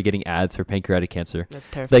 and he started getting ads for pancreatic cancer. That's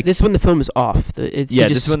terrifying. Like, this is when the phone was off. He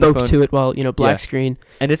just spoke to it while black screen.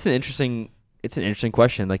 And it's an interesting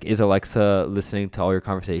question. Like, is Alexa listening to all your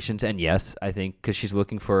conversations? And yes, I think because she's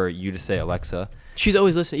looking for you to say Alexa. She's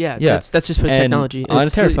always listening. Yeah. That's just for technology. Honestly,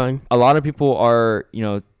 it's terrifying. A lot of people are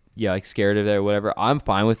like scared of it or whatever. I'm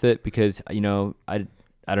fine with it because I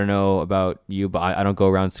don't know about you, but I don't go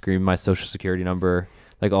around screaming my social security number,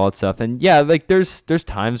 like all that stuff. And yeah, like there's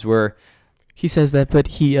times where he says that, but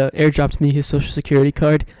he airdropped me his social security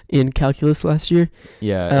card in calculus last year.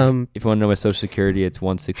 Yeah. If you want to know my social security, it's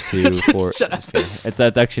 1624. Shut up.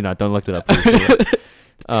 That's actually not. Don't look it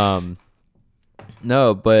up.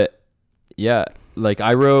 No, but yeah, like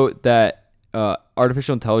I wrote that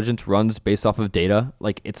artificial intelligence runs based off of data.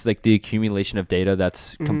 Like it's like the accumulation of data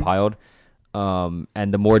that's compiled. And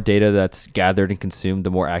the more data that's gathered and consumed,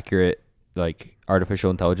 the more accurate like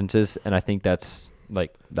artificial intelligence is. And I think that's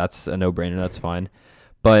a no-brainer. That's fine.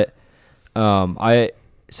 But I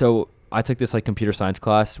took this like computer science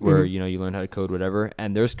class where you learn how to code whatever,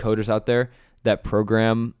 and there's coders out there that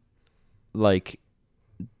program like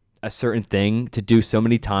a certain thing to do so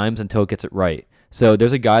many times until it gets it right. So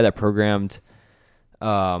there's a guy that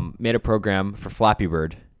made a program for Flappy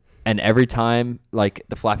Bird. And every time, like,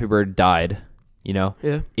 the Flappy Bird died,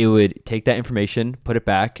 it would take that information, put it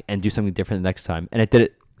back, and do something different the next time. And it did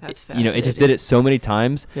it. That's fascinating. It just did it so many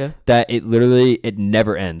times that it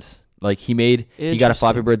never ends. Like, he got a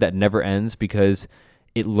Flappy Bird that never ends because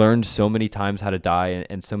it learned so many times how to die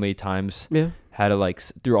and so many times how to, like,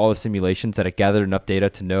 through all the simulations that it gathered enough data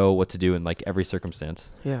to know what to do in, like, every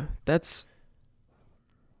circumstance. Yeah, that's...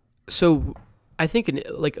 So... I think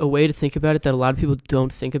like a way to think about it that a lot of people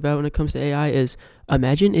don't think about when it comes to AI is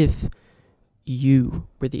imagine if you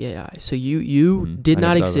were the AI. So you did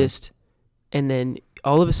not exist, and then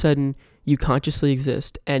all of a sudden you consciously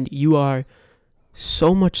exist, and you are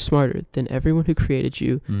so much smarter than everyone who created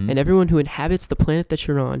you and everyone who inhabits the planet that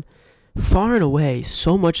you're on, far and away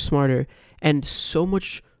so much smarter and so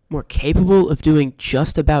much more capable of doing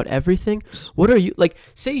just about everything. What are you, like,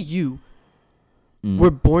 say you were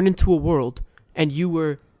born into a world and you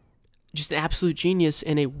were just an absolute genius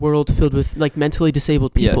in a world filled with like mentally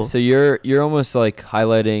disabled people. Yeah, so you're almost like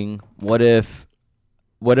highlighting what if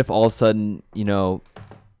all of a sudden,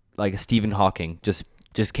 like Stephen Hawking just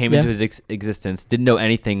came into his existence, didn't know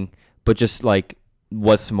anything, but just like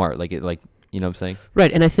was smart, you know what I'm saying?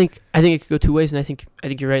 Right, and I think it could go two ways, and I think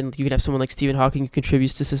you're right. You could have someone like Stephen Hawking who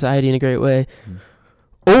contributes to society in a great way,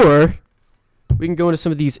 or we can go into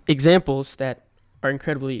some of these examples that are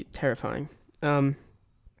incredibly terrifying.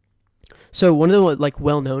 So one of the like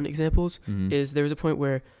well-known examples is there was a point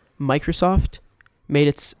where Microsoft made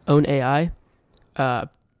its own AI, and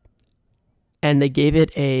they gave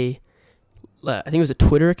it I think it was a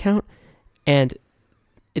Twitter account, and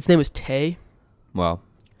its name was Tay. Wow.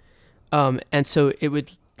 And so it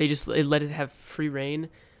let it have free reign.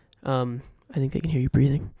 I think they can hear you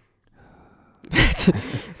breathing.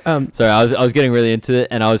 Sorry, I was getting really into it,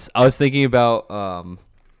 and I was thinking about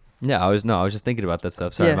I was just thinking about that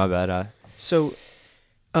stuff. Sorry, my bad. So,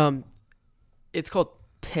 it's called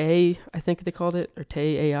Tay, I think they called it, or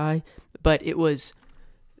Tay AI, but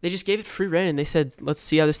they just gave it free rein, and they said, let's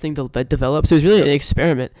see how this thing develops. So it was really an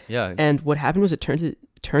experiment. Yeah. And what happened was it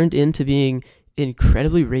turned into being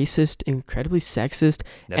incredibly racist, incredibly sexist.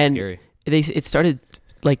 That's scary. It started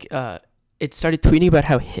like it started tweeting about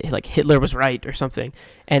how like Hitler was right or something,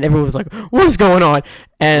 and everyone was like, "What is going on?"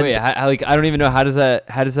 And wait, I don't even know how does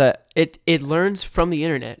that? It learns from the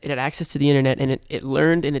internet. It had access to the internet, and it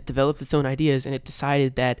learned and it developed its own ideas, and it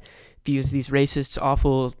decided that these racist,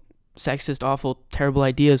 awful, sexist, awful, terrible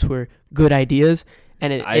ideas were good ideas,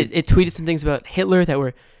 and it tweeted some things about Hitler that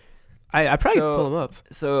were. I probably could pull them up.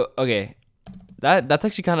 So okay, that's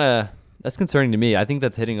actually that's concerning to me. I think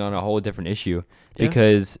that's hitting on a whole different issue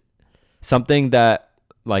because something that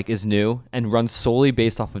like is new and runs solely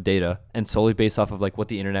based off of data and solely based off of like what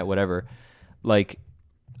the internet, whatever. Like,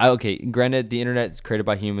 granted, the internet is created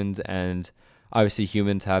by humans, and obviously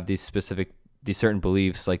humans have these certain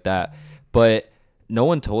beliefs like that, but no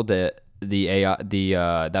one told the AI,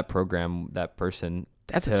 that program, that person,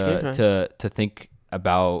 that's a scary to think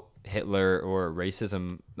about Hitler or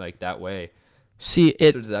racism like that way. See,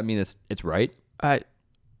 so does that mean it's right?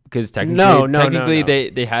 Because technically,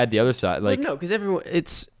 no. they had the other side. Like no, because everyone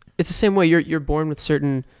it's the same way. You're born with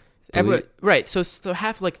certain Right. So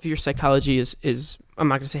half like of your psychology is I'm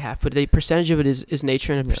not gonna say half, but a percentage of it is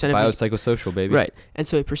nature and a percentage biopsychosocial, baby. right. And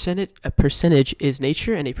so a percentage is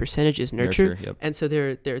nature and a percentage is nurture. Yep. And so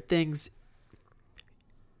there are things.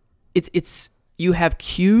 It's you have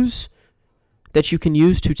cues that you can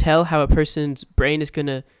use to tell how a person's brain is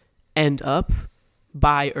gonna end up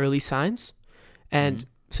by early signs, and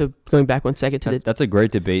so going back 1 second to that's a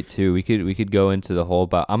great debate too. We could go into the whole,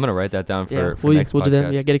 but I'm gonna write that down for next we'll podcast. do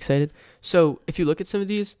that. Yeah, get excited. So if you look at some of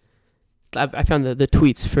these, I found the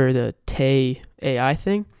tweets for the Tay AI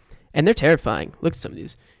thing, and they're terrifying. Look at some of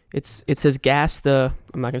these. It says gas the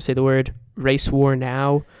I'm not gonna say the word race war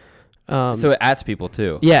now. So it adds people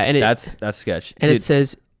too. Yeah, and that's sketch. And Dude. it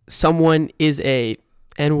says someone is a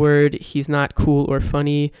N-word. He's not cool or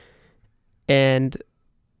funny, and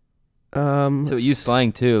so it used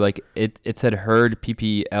slang too. Like it said herd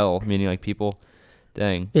PPL, meaning like people.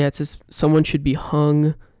 Dang. Yeah, it says someone should be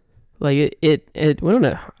hung. Like it I don't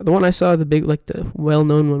know. The one I saw, the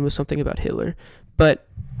well-known one was something about Hitler, but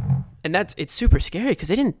it's super scary because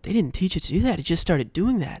they didn't teach it to do that. It just started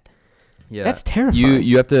doing that. Yeah, that's terrifying.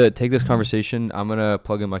 You have to take this conversation. I'm gonna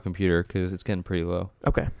plug in my computer because it's getting pretty low.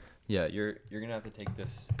 Okay. Yeah, you're gonna have to take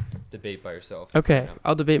this debate by yourself. Okay,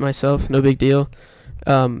 I'll debate myself. No big deal.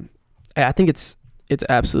 I think it's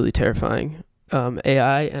absolutely terrifying.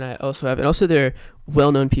 AI, and also there are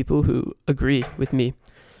well-known people who agree with me.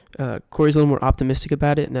 Corey's a little more optimistic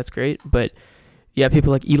about it, and that's great. But yeah,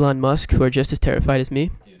 people like Elon Musk who are just as terrified as me.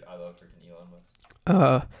 Dude, I love freaking Elon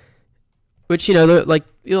Musk. Which like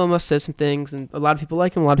Elon Musk says some things, and a lot of people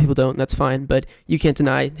like him, a lot of people don't. And that's fine, but you can't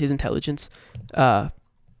deny his intelligence. And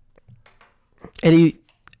he,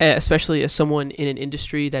 especially as someone in an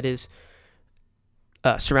industry that is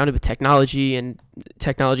surrounded with technology, and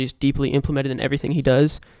technology is deeply implemented in everything he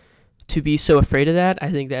does, to be so afraid of that,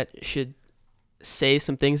 I think that should say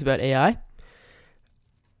some things about AI.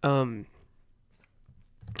 I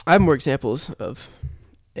have more examples of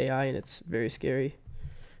AI, and it's very scary.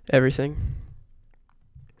 Everything.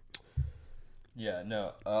 Yeah,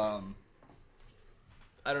 no.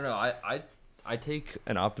 I don't know. I take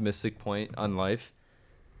an optimistic point on life.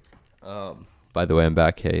 By the way, I'm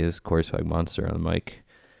back. Hey, this is Corey Swag Monster on the mic.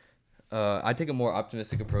 I take a more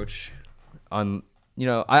optimistic approach on,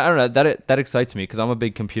 I don't know, that excites me because I'm a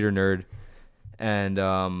big computer nerd, and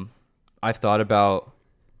I've thought about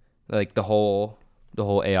like the whole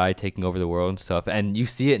AI taking over the world and stuff, and you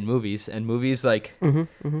see it in movies, and movies like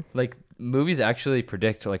like movies actually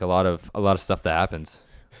predict like a lot of stuff that happens.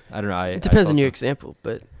 I don't know. It depends on your example,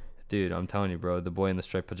 but dude, I'm telling you, bro, The Boy in the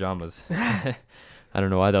Striped Pajamas. I don't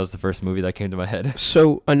know why that was the first movie that came to my head.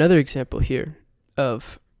 So another example here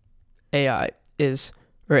of AI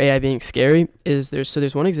being scary is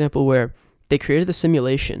there's one example where they created the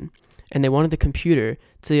simulation and they wanted the computer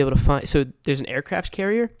to be able to find. So there's an aircraft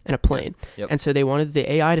carrier and a plane, Yep. and so they wanted the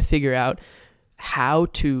AI to figure out how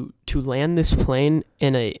to land this plane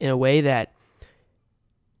in a way that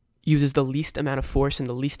uses the least amount of force, and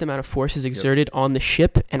the least amount of force is exerted on the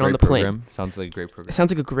ship and on the plane. Program. Sounds like a great program. It sounds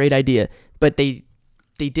like a great idea, but they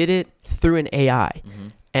did it through an AI,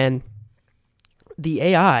 and the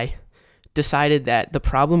AI decided that the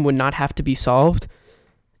problem would not have to be solved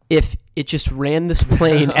if it just ran this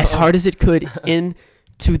plane as hard as it could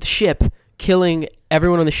into the ship, killing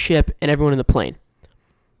everyone on the ship and everyone in the plane.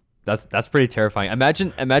 That's pretty terrifying.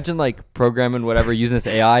 Imagine like programming whatever using this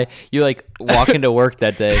AI. You like walk into work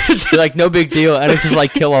that day, you're like no big deal, and it's just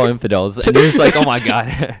like kill all infidels, and you're just like, oh my god,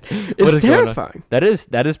 it's terrifying. That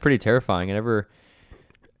is pretty terrifying. I never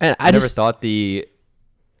thought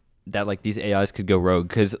that like these AIs could go rogue,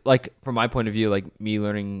 because like from my point of view, like me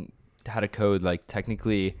learning how to code, like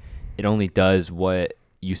technically it only does what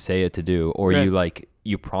you say it to do, or right.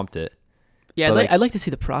 you prompt it. Yeah, I'd like to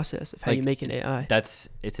see the process of how you make an AI. It's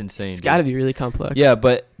insane. It's got to be really complex. Yeah,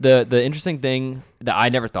 but the interesting thing that I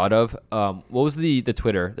never thought of, what was the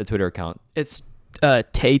Twitter account? It's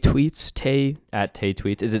Tay tweets. Tay at Tay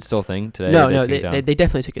tweets. Is it still a thing today? No, they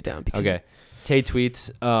definitely took it down. Because okay, Tay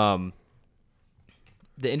tweets.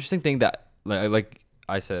 The interesting thing that like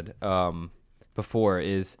I said before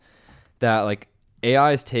is that like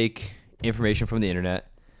AIs take information from the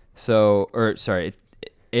internet.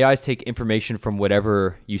 AIs take information from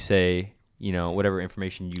whatever you say, whatever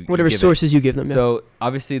information you whatever give sources you give them. Yeah. So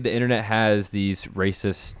obviously the internet has these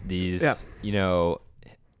racist,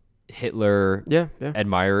 Hitler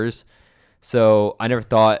admirers. So I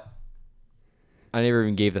never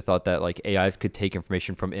even gave the thought that like AIs could take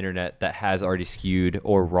information from internet that has already skewed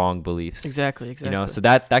or wrong beliefs. Exactly. So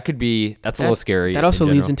that's a little scary. That also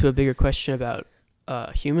leads into a bigger question about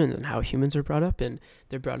humans and how humans are brought up, and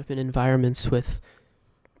they're brought up in environments with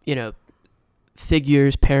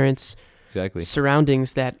figures, parents, Exactly.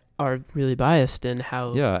 surroundings that are really biased, and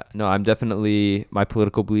how. Yeah, no, my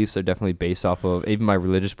political beliefs are definitely based off of, even my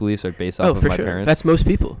religious beliefs are based off Oh, of for my sure. parents. That's most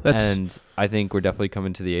people. And I think we're definitely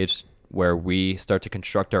coming to the age where we start to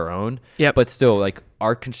construct our own. Yep. But still, like,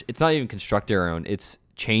 it's not even constructing our own. It's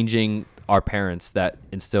changing our parents that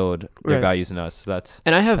instilled their Right. values in us. So that's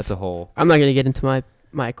a whole. I'm not going to get into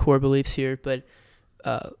my core beliefs here, but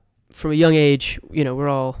from a young age,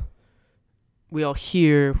 we all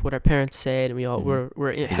hear what our parents say, and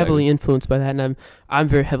we're heavily influenced by that, and I'm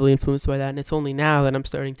very heavily influenced by that, and it's only now that I'm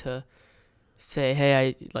starting to say, hey,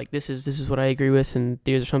 I like this is what I agree with, and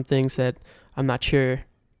these are some things that I'm not sure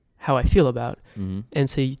how I feel about, and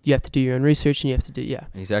so you have to do your own research, and you have to do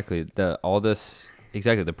Exactly. The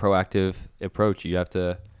proactive approach. You have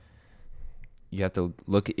to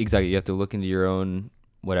look into your own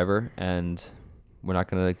whatever, and we're not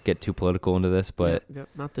gonna get too political into this, but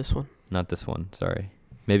not this one. Not this one. Sorry.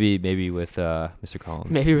 Maybe with Mr.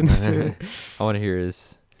 Collins. Maybe with Mr. I want to hear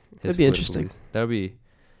his. That'd be interesting. That would be.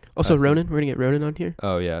 Also, Ronan. We're gonna get Ronan on here.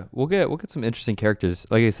 Oh yeah, we'll get some interesting characters.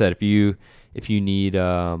 Like I said, if you need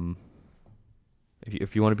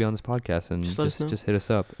if you want to be on this podcast, and just hit us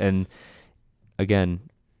up. And again,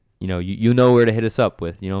 you know where to hit us up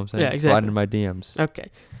with. You know what I'm saying? Yeah, exactly. Slide into my DMs.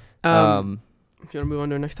 Okay. Do you want to move on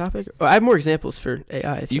to our next topic? Oh, I have more examples for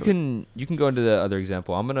AI. You can go into the other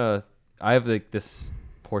example. I have this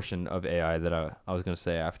portion of AI that I was gonna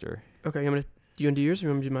say after. Okay, do you want to do yours, or you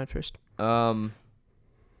want me to do mine first?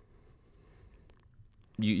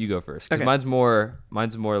 You go first. 'Cause Okay. mine's more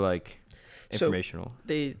like informational.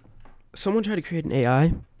 So someone tried to create an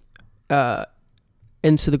AI,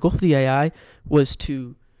 and so the goal of the AI was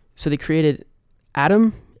so they created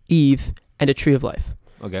Adam, Eve, and a tree of life.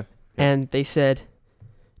 Okay. And they said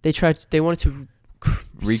they wanted to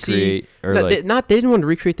recreate they didn't want to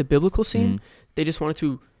recreate the biblical scene. Mm-hmm. They just wanted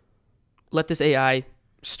to let this AI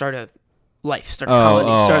start a life, start a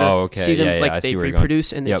colony, see them they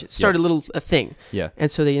reproduce, and they just start a thing. Yeah.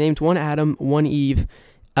 And so they named one Adam, one Eve,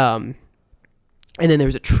 and then there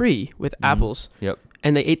was a tree with apples. Yep.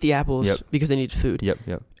 And they ate the apples because they needed food. Yep.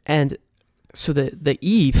 Yep. And so the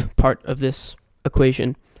Eve part of this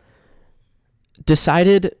equation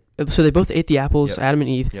decided. So they both ate the apples, Adam and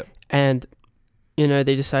Eve, and they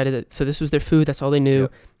decided that so this was their food. That's all they knew,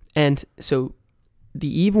 and so the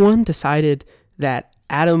Eve one decided that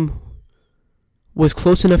Adam was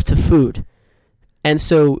close enough to food, and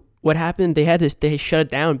so what happened? They shut it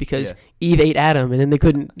down because Eve ate Adam, and then they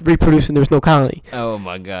couldn't reproduce, and there was no colony. Oh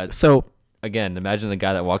my God! So again, imagine the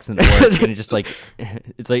guy that walks into work and it's just like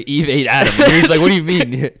it's like Eve ate Adam, and he's like, "What do you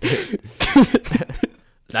mean?"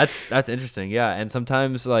 That's interesting, yeah. And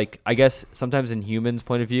sometimes, like, I guess sometimes in humans'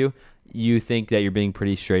 point of view, you think that you're being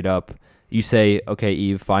pretty straight up. You say, "Okay,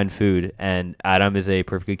 Eve, find food," and Adam is a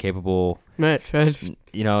perfectly capable. Right.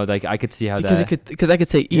 Like I could see how because I could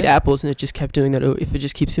say eat apples, and it just kept doing that. If it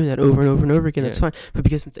just keeps doing that over and over and over again, that's fine. But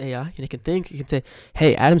because it's AI and it can think, you can say,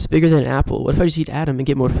 "Hey, Adam's bigger than an apple. What if I just eat Adam and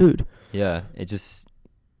get more food?" Yeah,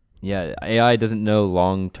 AI doesn't know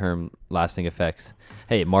long-term lasting effects.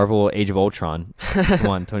 Hey, Marvel Age of Ultron. Come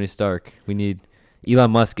on, Tony Stark.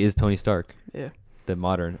 Elon Musk is Tony Stark. Yeah. The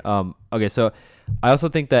modern. Okay, so I also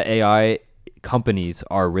think that AI companies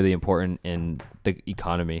are really important in the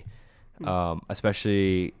economy,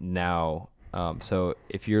 especially now. So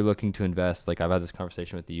if you're looking to invest, like I've had this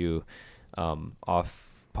conversation with you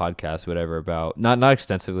off podcast, whatever, about not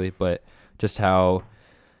extensively, but just how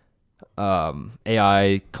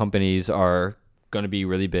AI companies are going to be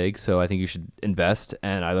really big, so I think you should invest.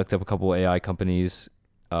 And I looked up a couple of AI companies,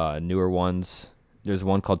 newer ones. There's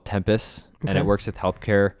one called Tempus, and it works with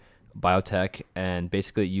healthcare, biotech, and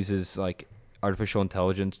basically it uses like artificial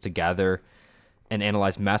intelligence to gather and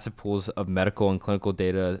analyze massive pools of medical and clinical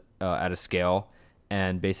data at a scale.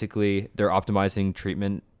 And basically they're optimizing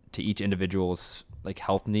treatment to each individual's like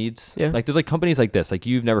health needs. Yeah. Like there's like companies like this, like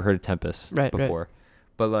you've never heard of Tempus before,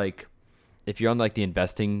 but like if you're on like the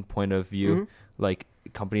investing point of view, like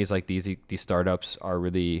companies like these startups are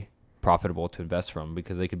really profitable to invest from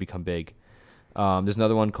because they could become big. There's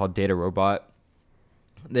another one called Data Robot.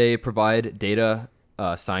 They provide data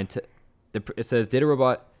scientists. It says Data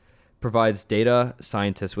Robot provides data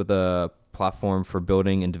scientists with a platform for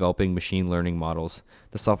building and developing machine learning models.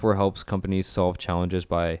 The software helps companies solve challenges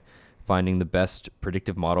by finding the best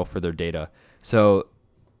predictive model for their data. So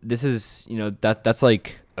this is, that's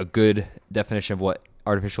like a good definition of what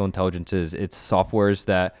artificial intelligence is. It's softwares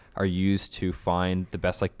that are used to find the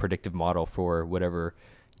best like predictive model for whatever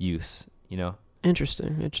use,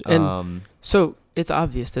 Interesting. And so it's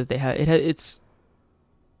obvious that they have it's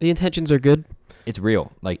the intentions are good. it's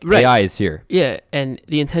real. Like Right. AI is here. Yeah, and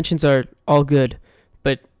the intentions are all good,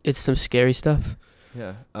 but it's some scary stuff.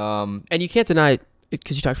 Yeah. And you can't deny,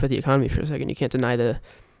 because you talked about the economy for a second, you can't deny the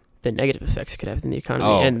negative effects it could have in the economy.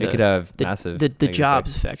 Oh, and it could have the, massive the negative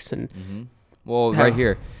jobs effects. effects. And Mm-hmm. Well, How? right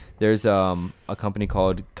here, there's a company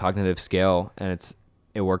called Cognitive Scale, and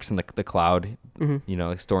it works in the cloud. Mhm. You know,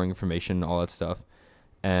 like storing information, all that stuff,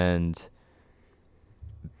 and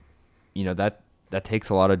you know that takes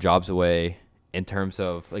a lot of jobs away in terms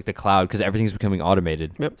of like the cloud, because everything's becoming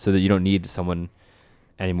automated. Yep. So that you don't need someone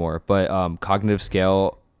anymore. But Cognitive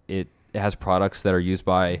Scale, it has products that are used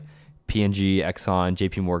by P&G, Exxon,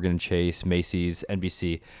 JP Morgan, Chase, Macy's,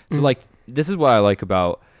 NBC. So Mhm. like this is what I like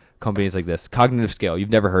about companies like this. Cognitive Scale,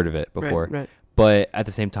 you've never heard of it before. Right. But at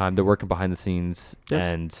the same time, they're working behind the scenes, Yep.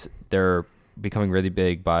 and they're becoming really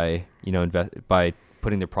big by by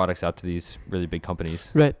putting their products out to these really big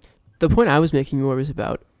companies. Right. The point I was making more was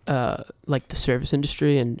about like the service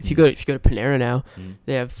industry, and if you go to Panera now,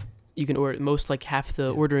 they have, you can order most, like half the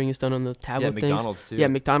ordering is done on the tablet things. McDonald's too. Yeah,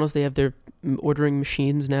 McDonald's, they have their ordering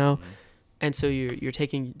machines now, Mhm. and so you're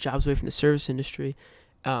taking jobs away from the service industry,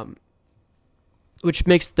 which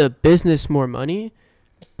makes the business more money,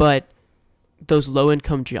 but those low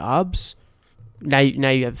income jobs, now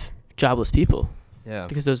you have jobless people Yeah.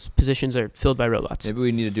 because those positions are filled by robots. Maybe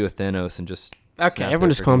we need to do a Thanos and just. Okay, snap everyone their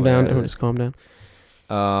just calm freaking way down. out of Everyone it. just calm down.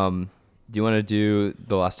 Do you want to do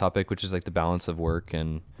the last topic, which is like the balance of work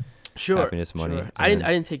and happiness, money? Sure. and I then-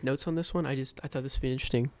 didn't take notes on this one. I thought this would be an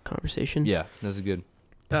interesting conversation. Yeah, that's good.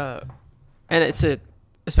 And it's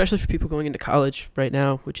especially for people going into college right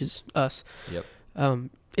now, which is us. Yep.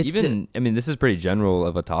 It's I mean, this is pretty general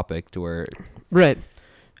of a topic to where. right.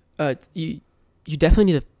 You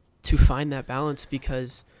definitely need to find that balance,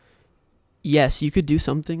 because yes, you could do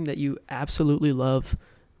something that you absolutely love.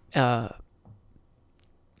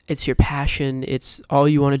 It's your passion. It's all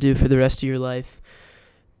you want to do for the rest of your life.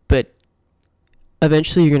 But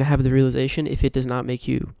eventually you're going to have the realization, if it does not make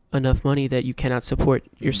you enough money, that you cannot support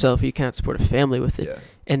yourself, you cannot support a family with it. Yeah.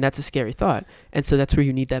 And that's a scary thought. And so that's where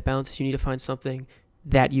you need that balance. You need to find something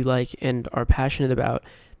that you like and are passionate about.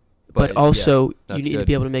 But also, you that's need to good.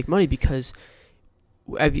 be able to make money, because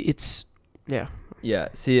it's, yeah. Yeah.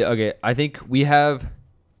 See, okay. I think we have.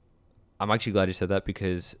 I'm actually glad you said that,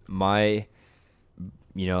 because my,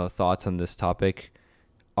 thoughts on this topic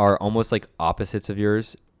are almost like opposites of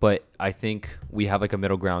yours. But I think we have like a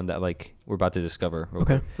middle ground that like we're about to discover. real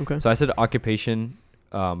quick. Okay. So I said occupation.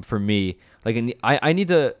 For me, like I need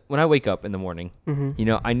to, when I wake up in the morning,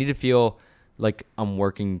 Mm-hmm. I need to feel like I'm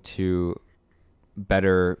working to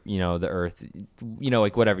better, the earth,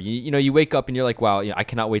 like whatever. You wake up and you're like, wow, I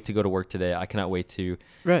cannot wait to go to work today. I cannot wait to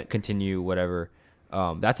Right. continue whatever.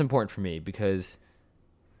 That's important for me, because,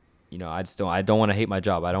 I don't want to hate my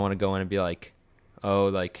job. I don't want to go in and be like, oh,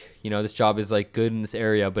 like, this job is like good in this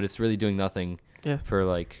area, but it's really doing nothing Yeah. for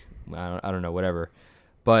like, I don't know, whatever.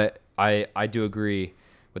 But I do agree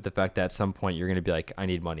with the fact that at some point you're going to be like, I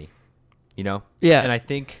need money, Yeah. And I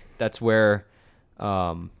think that's where,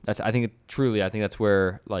 I think that's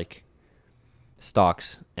where like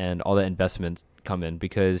stocks and all the investments come in,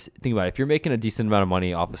 because think about it, if you're making a decent amount of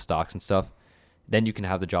money off of stocks and stuff, then you can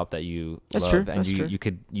have the job that you That's love, true, and that's you true. you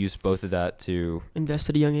could use both of that to Invest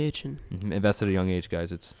at a young age. And invest at a young age,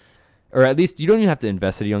 guys. Or at least you don't even have to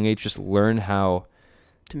invest at a young age. Just learn how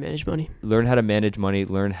to manage money. to manage money,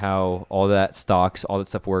 learn how all that stocks, all that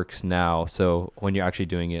stuff works now. So when you're actually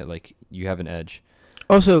doing it, like, you have an edge.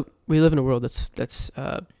 Also, we live in a world that's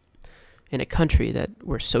in a country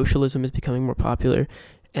where socialism is becoming more popular,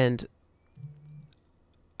 and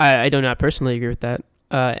I do not personally agree with that.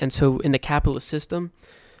 And so, in the capitalist system,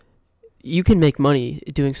 you can make money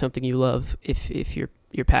doing something you love if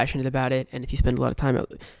you're passionate about it, and if you spend a lot of time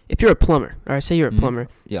out. If you're a plumber, or say you're a Mhm. plumber,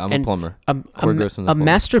 Yeah, I'm And a plumber. a Corey Grossman's a plumber.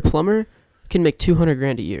 master plumber can make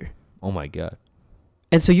 $200,000 a year. Oh my god!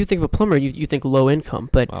 And so you think of a plumber, you think low income,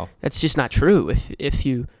 but Wow. that's just not true. If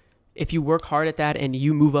you work hard at that and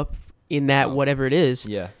you move up in that Oh. whatever it is,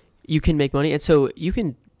 Yeah. you can make money. And so you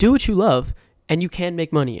can do what you love, and you can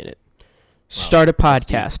make money in it. Start a That's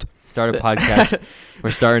deep. podcast. Start a podcast.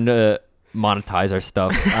 We're starting to monetize our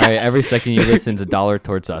stuff. All right, every second you listen is $1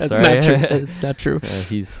 towards us. That's all not right? true. That's not true.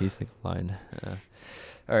 He's the line.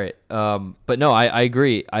 All right. But no, I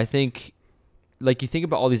agree. I think, like, you think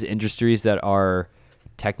about all these industries that are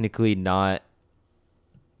technically not,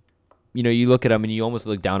 you look at them and you almost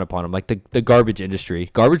look down upon them, like the garbage industry.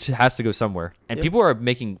 Garbage has to go somewhere, and Yep. people are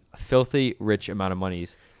making filthy rich amount of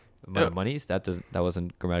monies. Yep. That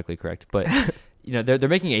wasn't grammatically correct, but they're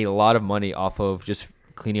making a lot of money off of just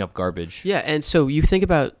cleaning up garbage. Yeah, and so you think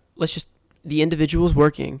about the individuals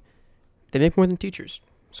working, They make more than teachers.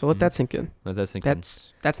 So let Mhm. that sink in. Let that sink in.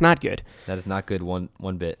 That's not good. That is not good one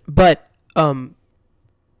bit. But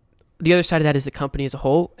the other side of that is the company as a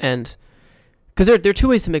whole, and because there are two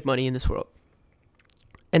ways to make money in this world,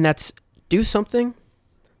 and that's do something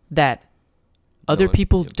that other one-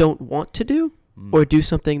 people yep. don't want to do, Mm. or do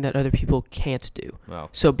something that other people can't do. Wow.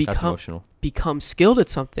 So That's become emotional. skilled at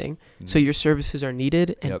something, so Mhm. your services are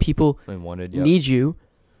needed and Yep. people And wanted. Yep. need you,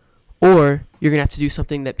 or you're gonna have to do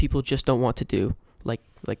something that people just don't want to do,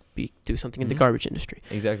 do something in the Mhm. garbage industry.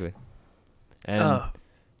 Exactly. And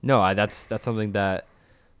no, that's something that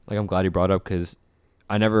like I'm glad you brought up because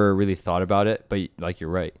I never really thought about it, but like you're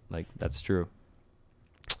right, like that's true.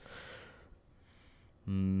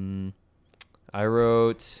 I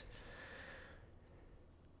wrote.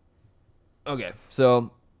 Okay,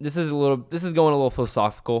 so this is going a little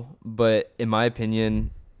philosophical, but in my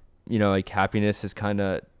opinion, like happiness is kind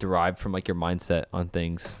of derived from like your mindset on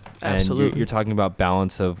things. Absolutely. And you're talking about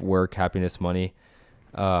balance of work, happiness, money.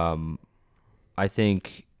 I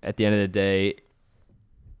think at the end of the day,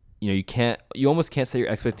 you almost can't set your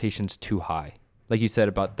expectations too high. Like you said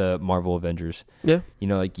about the Marvel Avengers. Yeah.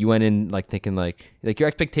 Like you went in like thinking like your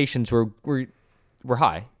expectations were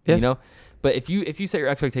high, Yeah. But if you set your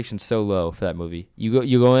expectations so low for that movie,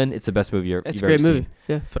 you go in, it's the best movie It's you've a great ever movie.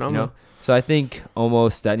 seen. Yeah, phenomenal. So I think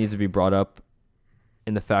almost that needs to be brought up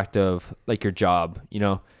in the fact of like your job,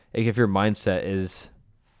 like if your mindset is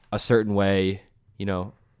a certain way,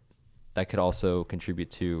 that could also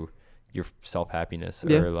contribute to your self-happiness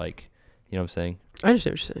Yeah. or like, you know what I'm saying? I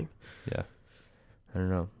understand what you're saying. Yeah. I don't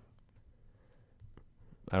know.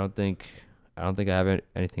 I don't think I have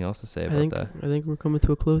anything else to say about that. I think we're coming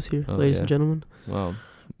to a close here, Oh, ladies yeah. and gentlemen. Well,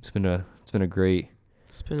 it's been a great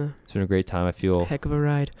It's been a great time. I a feel heck of a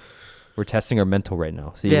ride. we're testing our mental right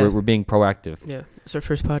now. See, Yeah. we're being proactive. Yeah, it's our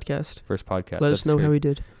first podcast. First podcast. Let us know how we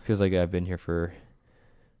did. Feels like I've been here for.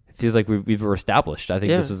 It feels like we've established. I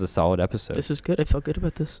think Yeah. this was a solid episode. This was good. I felt good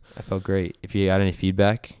about this. I felt great. If you got any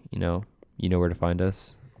feedback, you know where to find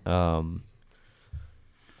us.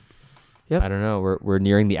 Yep. I don't know. We're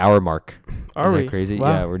nearing the hour mark. Are Isn't we? that crazy?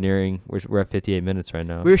 Wow. Yeah, we're at 58 minutes right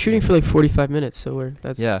now. We were shooting for like 45 minutes, so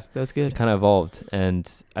that's good. It kind of evolved, and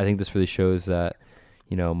I think this really shows that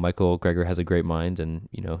Michael Greger has a great mind, and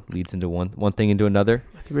leads into one thing into another.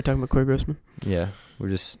 I think we're talking about Corey Grossman. Yeah, we're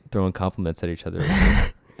just throwing compliments at each other,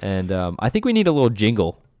 and I think we need a little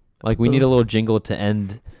jingle. Like we need a little jingle to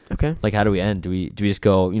end. Okay. Like how do we end? Do we just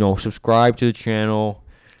go subscribe to the channel?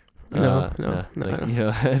 No. Like,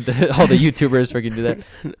 all the YouTubers freaking do that.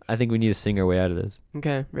 I think we need to sing our way out of this.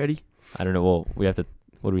 Okay, ready? I don't know. Well, we have to.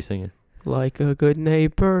 What are we singing? Like a good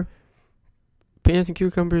neighbor. Peanuts and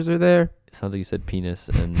cucumbers are there. It sounds like you said penis,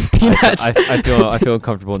 and Peanuts. I feel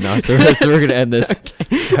uncomfortable now. So we're gonna end this.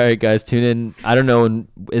 Okay. All right, guys, tune in. I don't know.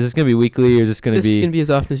 Is this gonna be weekly or is this gonna This be? is gonna be as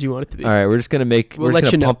often as you want it to be. All right, we're just gonna We'll let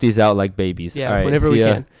you know. pump these out like babies. Yeah, all right, whenever see we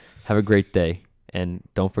ya. can. Have a great day, and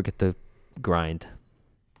don't forget to grind.